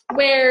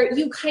 where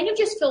you kind of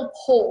just feel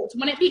pulled.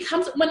 When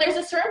there's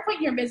a certain point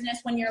in your business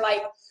when you're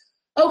like,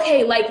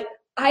 okay, like,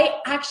 I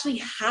actually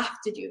have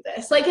to do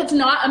this. Like, it's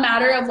not a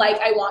matter of like,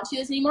 I want to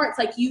do this anymore. It's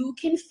like you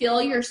can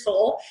feel your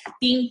soul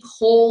being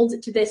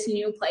pulled to this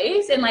new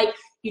place, and like,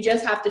 you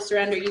just have to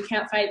surrender. You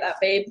can't fight that,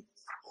 babe.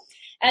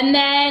 And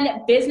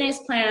then business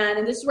plan,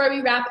 and this is where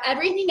we wrap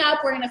everything up.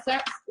 We're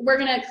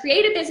gonna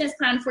create a business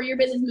plan for your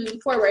business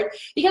moving forward,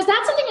 because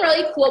that's something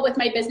really cool with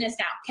my business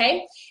now,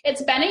 okay?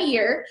 It's been a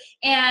year,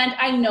 and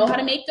I know how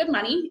to make good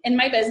money in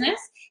my business,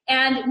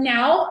 And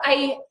now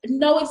I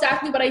know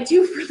exactly what I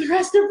do for the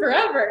rest of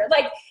forever.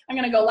 Like, I'm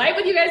going to go live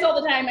with you guys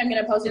all the time. I'm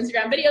going to post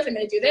Instagram videos. I'm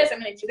going to do this. I'm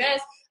going to do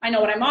this. I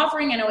know what I'm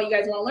offering. I know what you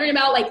guys want to learn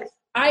about. Like,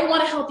 I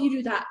want to help you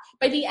do that.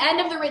 By the end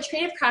of the Rich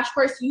Creative Crash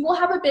Course, you will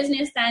have a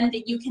business then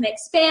that you can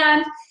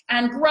expand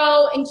and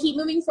grow and keep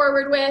moving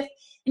forward with.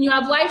 And you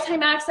have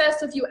lifetime access.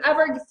 So if you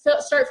ever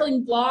start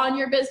feeling blah in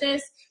your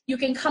business, you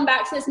can come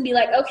back to this and be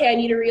like, okay, I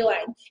need to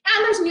realign.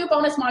 And there's a new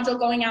bonus module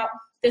going out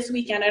this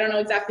weekend. I don't know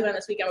exactly when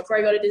this weekend before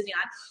I go to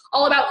Disneyland,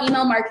 all about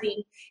email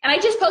marketing. And I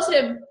just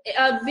posted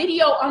a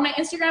video on my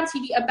Instagram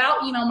TV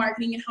about email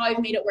marketing and how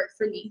I've made it work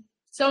for me.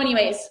 So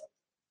anyways,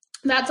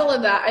 that's all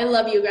of that. I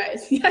love you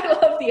guys. I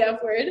love the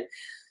F word.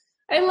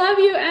 I love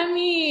you,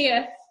 Emmy.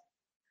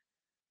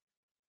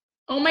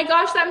 Oh my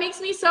gosh, that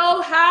makes me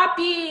so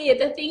happy.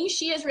 The things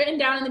she has written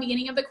down in the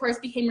beginning of the course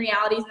became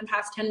realities in the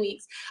past 10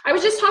 weeks. I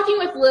was just talking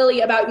with Lily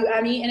about you,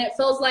 Emmy, and it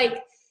feels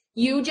like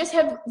you just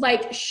have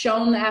like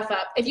shown the F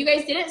up. If you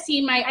guys didn't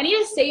see I need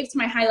to save to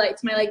my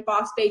highlights, my like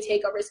Boss Bay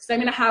takeovers, because I'm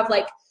going to have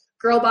like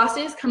girl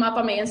bosses come up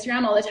on my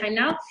Instagram all the time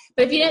now.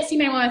 But if you didn't see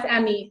my one with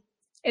Emmy,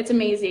 it's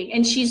amazing.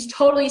 And she's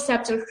totally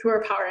stepped into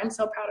her power. I'm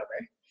so proud of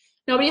her.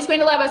 Nobody's going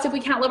to love us if we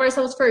can't love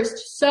ourselves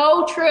first.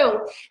 So true.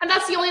 And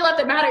that's the only love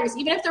that matters.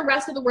 Even if the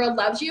rest of the world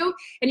loves you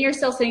and you're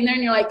still sitting there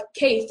and you're like,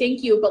 okay,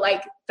 thank you. But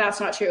like, that's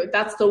not true.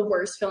 That's the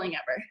worst feeling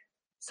ever.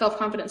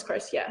 Self-confidence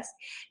course, yes.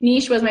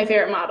 Niche was my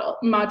favorite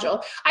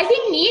module. I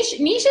think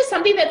niche is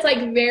something that's like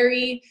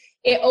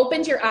it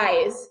opens your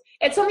eyes.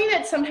 It's something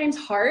that's sometimes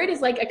hard as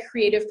like a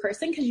creative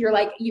person because you're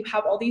like, you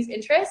have all these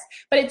interests,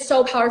 but it's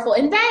so powerful.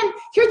 And then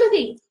here's the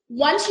thing.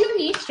 Once you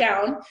niche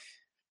down,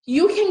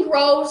 you can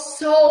grow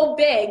so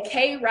big,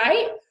 okay,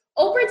 right?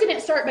 Oprah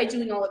didn't start by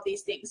doing all of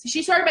these things.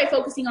 She started by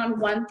focusing on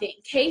one thing,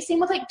 okay? Same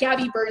with like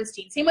Gabby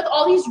Bernstein. Same with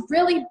all these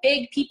really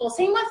big people.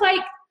 Same with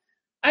like,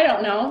 I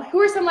don't know, who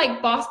are some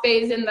like boss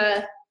bays in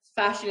the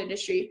fashion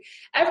industry?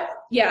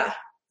 Yeah.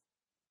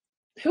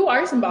 Who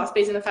are some boss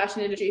bays in the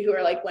fashion industry who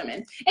are like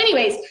women?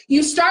 Anyways,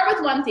 you start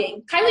with one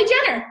thing. Kylie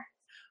Jenner.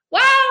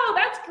 Wow,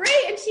 that's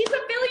great. And she's a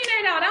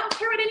billionaire now. And I don't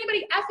care what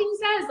anybody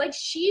effing says. Like,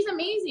 she's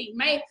amazing.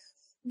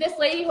 This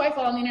lady who I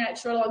follow on the internet,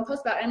 she wrote a long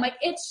post about it. I'm like,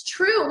 it's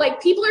true.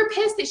 Like, people are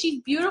pissed that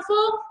she's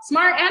beautiful,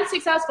 smart, and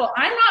successful.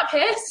 I'm not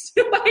pissed.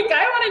 Like,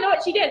 I want to know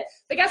what she did.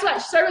 But guess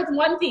what? She started with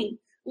one thing.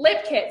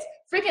 Lip kits.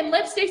 Freaking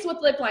lipsticks with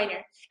lip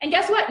liner. And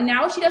guess what?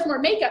 Now she does more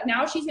makeup.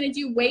 Now she's going to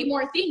do way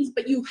more things,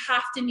 but you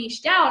have to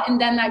niche down,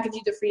 and then that gives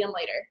you the freedom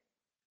later.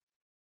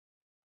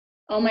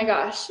 Oh my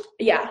gosh.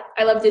 Yeah,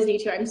 I love Disney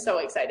too. I'm so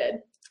excited.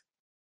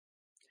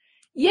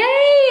 Yay!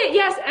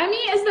 Yes, Emmy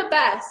is the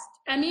best.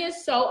 Emmy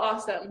is so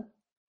awesome.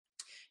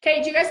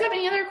 Okay, do you guys have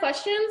any other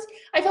questions?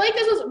 I feel like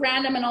this was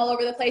random and all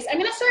over the place. I'm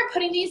going to start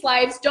putting these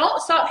lives.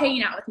 Don't stop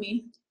hanging out with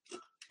me.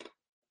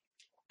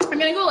 I'm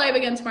going to go live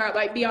again tomorrow,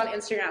 like be on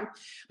Instagram.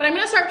 But I'm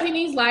going to start putting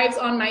these lives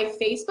on my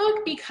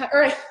Facebook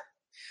or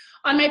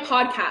on my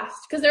podcast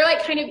because they're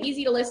like kind of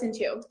easy to listen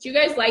to. Do you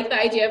guys like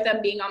the idea of them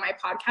being on my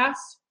podcast?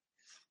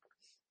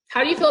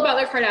 How do you feel about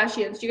the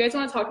Kardashians? Do you guys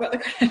want to talk about the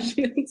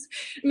Kardashians?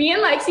 Me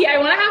and Lexi, I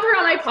want to have her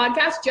on my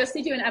podcast just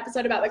to do an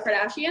episode about the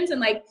Kardashians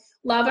and like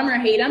love them or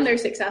hate them. They're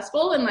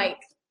successful and like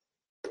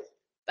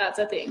that's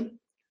a thing.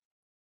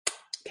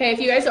 Okay, if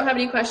you guys don't have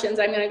any questions,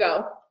 I'm going to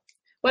go.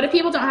 What if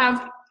people don't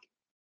have...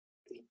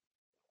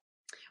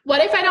 What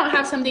if I don't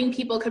have something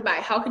people could buy?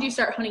 How could you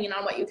start honing in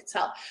on what you could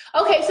sell?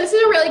 Okay, so this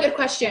is a really good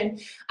question.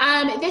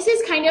 This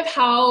is kind of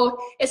how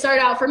it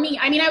started out for me.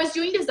 I mean, I was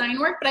doing design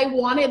work, but I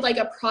wanted like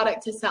a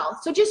product to sell.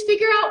 So just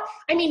figure out,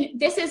 I mean,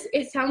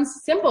 it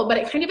sounds simple, but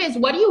it kind of is.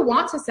 What do you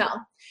want to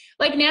sell?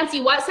 Like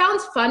Nancy, what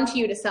sounds fun to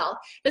you to sell?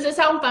 Does it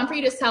sound fun for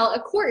you to sell a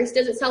course?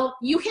 Does it sell,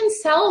 you can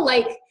sell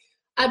like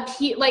a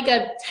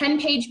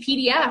 10-page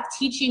PDF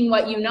teaching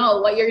what you know,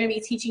 what you're going to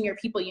be teaching your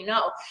people you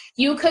know.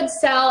 You could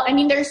sell, I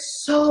mean, there's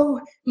so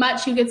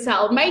much you could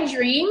sell. My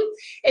dream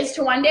is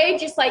to one day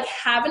just like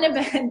have an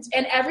event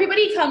and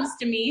everybody comes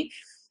to me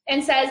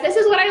and says, this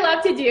is what I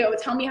love to do.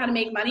 Tell me how to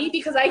make money,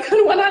 because I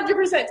could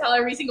 100% tell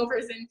every single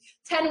person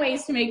 10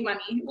 ways to make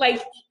money,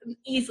 like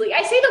easily.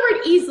 I say the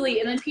word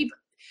easily and then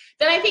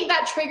I think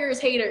that triggers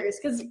haters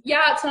because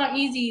yeah, it's not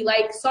easy.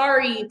 Like,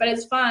 sorry, but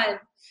it's fun.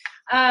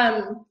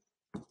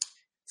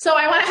 So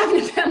I want to have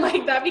an event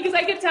like that because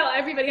I could tell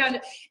everybody on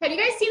it. Have you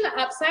guys seen The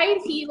Upside?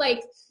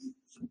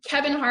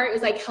 Kevin Hart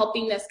is like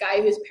helping this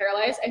guy who's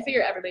paralyzed. I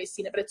figure everybody's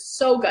seen it, but it's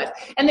so good.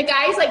 And the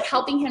guy's like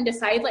helping him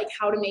decide like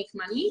how to make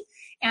money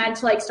and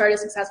to like start a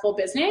successful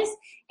business.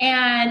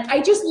 And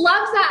I just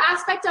love that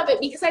aspect of it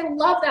because I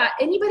love that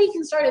anybody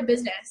can start a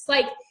business.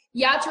 Like,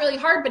 yeah, it's really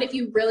hard, but if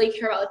you really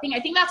care about the thing,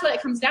 I think that's what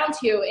it comes down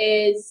to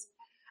is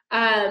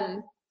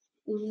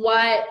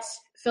what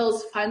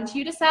feels fun to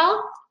you to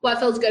sell, what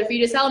feels good for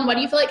you to sell, and what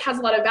do you feel like has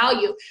a lot of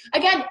value.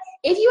 Again,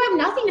 if you have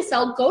nothing to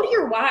sell, go to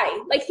your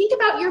why. Like, think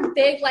about your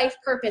big life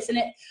purpose, and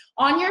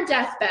on your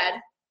deathbed,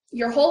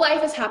 your whole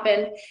life has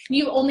happened, and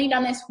you've only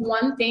done this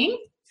one thing.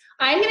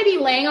 I'm going to be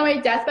laying on my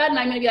deathbed, and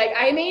I'm going to be like,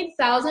 I made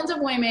thousands of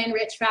women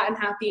rich, fat, and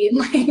happy, and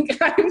like,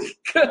 I'm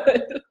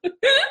good.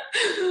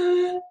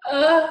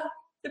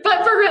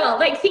 But for real,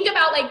 real. Like, think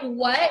about like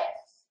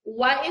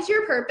what is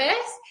your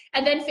purpose,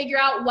 and then figure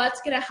out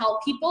what's going to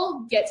help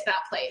people get to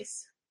that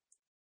place.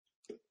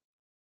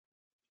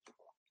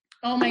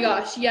 Oh my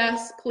gosh.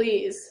 Yes,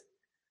 please.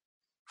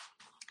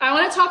 I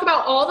want to talk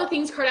about all the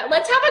things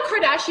let's have a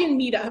Kardashian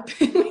meetup.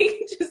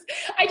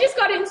 I just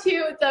got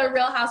into the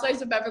Real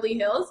Housewives of Beverly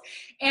Hills,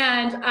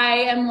 and I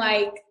am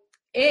like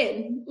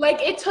in.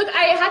 Like,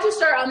 I had to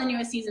start on the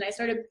newest season. I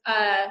started,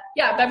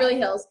 Beverly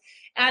Hills,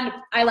 and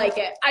I like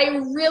it. I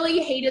really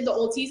hated the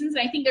old seasons,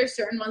 and I think there's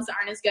certain ones that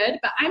aren't as good,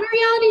 but I'm a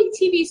reality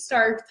TV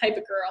star type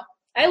of girl.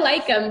 I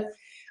like them.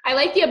 I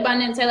like the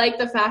abundance. I like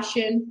the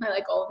fashion. I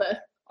like all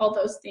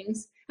those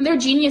things. And they're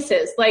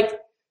geniuses. Like,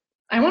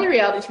 I want a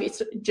reality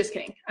TV. Just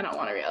kidding. I don't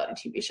want a reality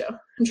TV show.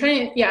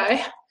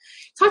 I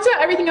talked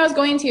about everything I was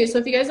going to. So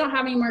if you guys don't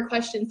have any more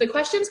questions, the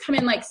questions come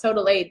in like so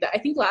delayed that I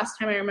think last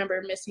time I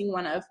remember missing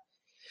one of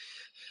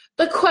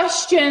the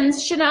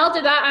questions. Chanel,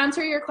 did that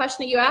answer your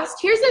question that you asked?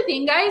 Here's the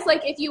thing, guys.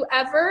 Like, if you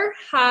ever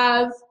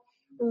have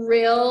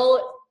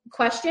real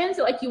questions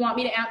that like you want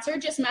me to answer,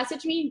 just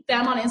message me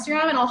them on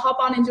Instagram, and I'll hop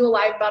on and do a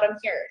live about them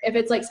here if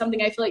it's like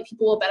something I feel like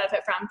people will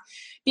benefit from,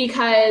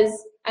 because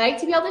I like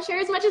to be able to share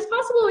as much as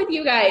possible with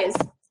you guys,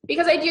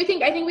 because I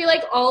think we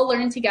like all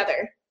learn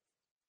together.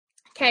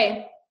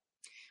 Okay,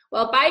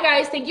 well, bye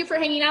guys. Thank you for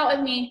hanging out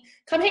with me.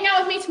 Come hang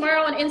out with me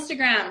tomorrow on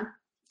Instagram,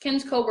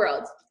 Kin's Co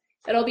World.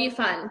 It'll be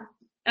fun,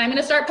 and I'm going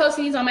to start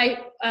posting these on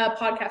my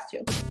podcast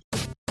too.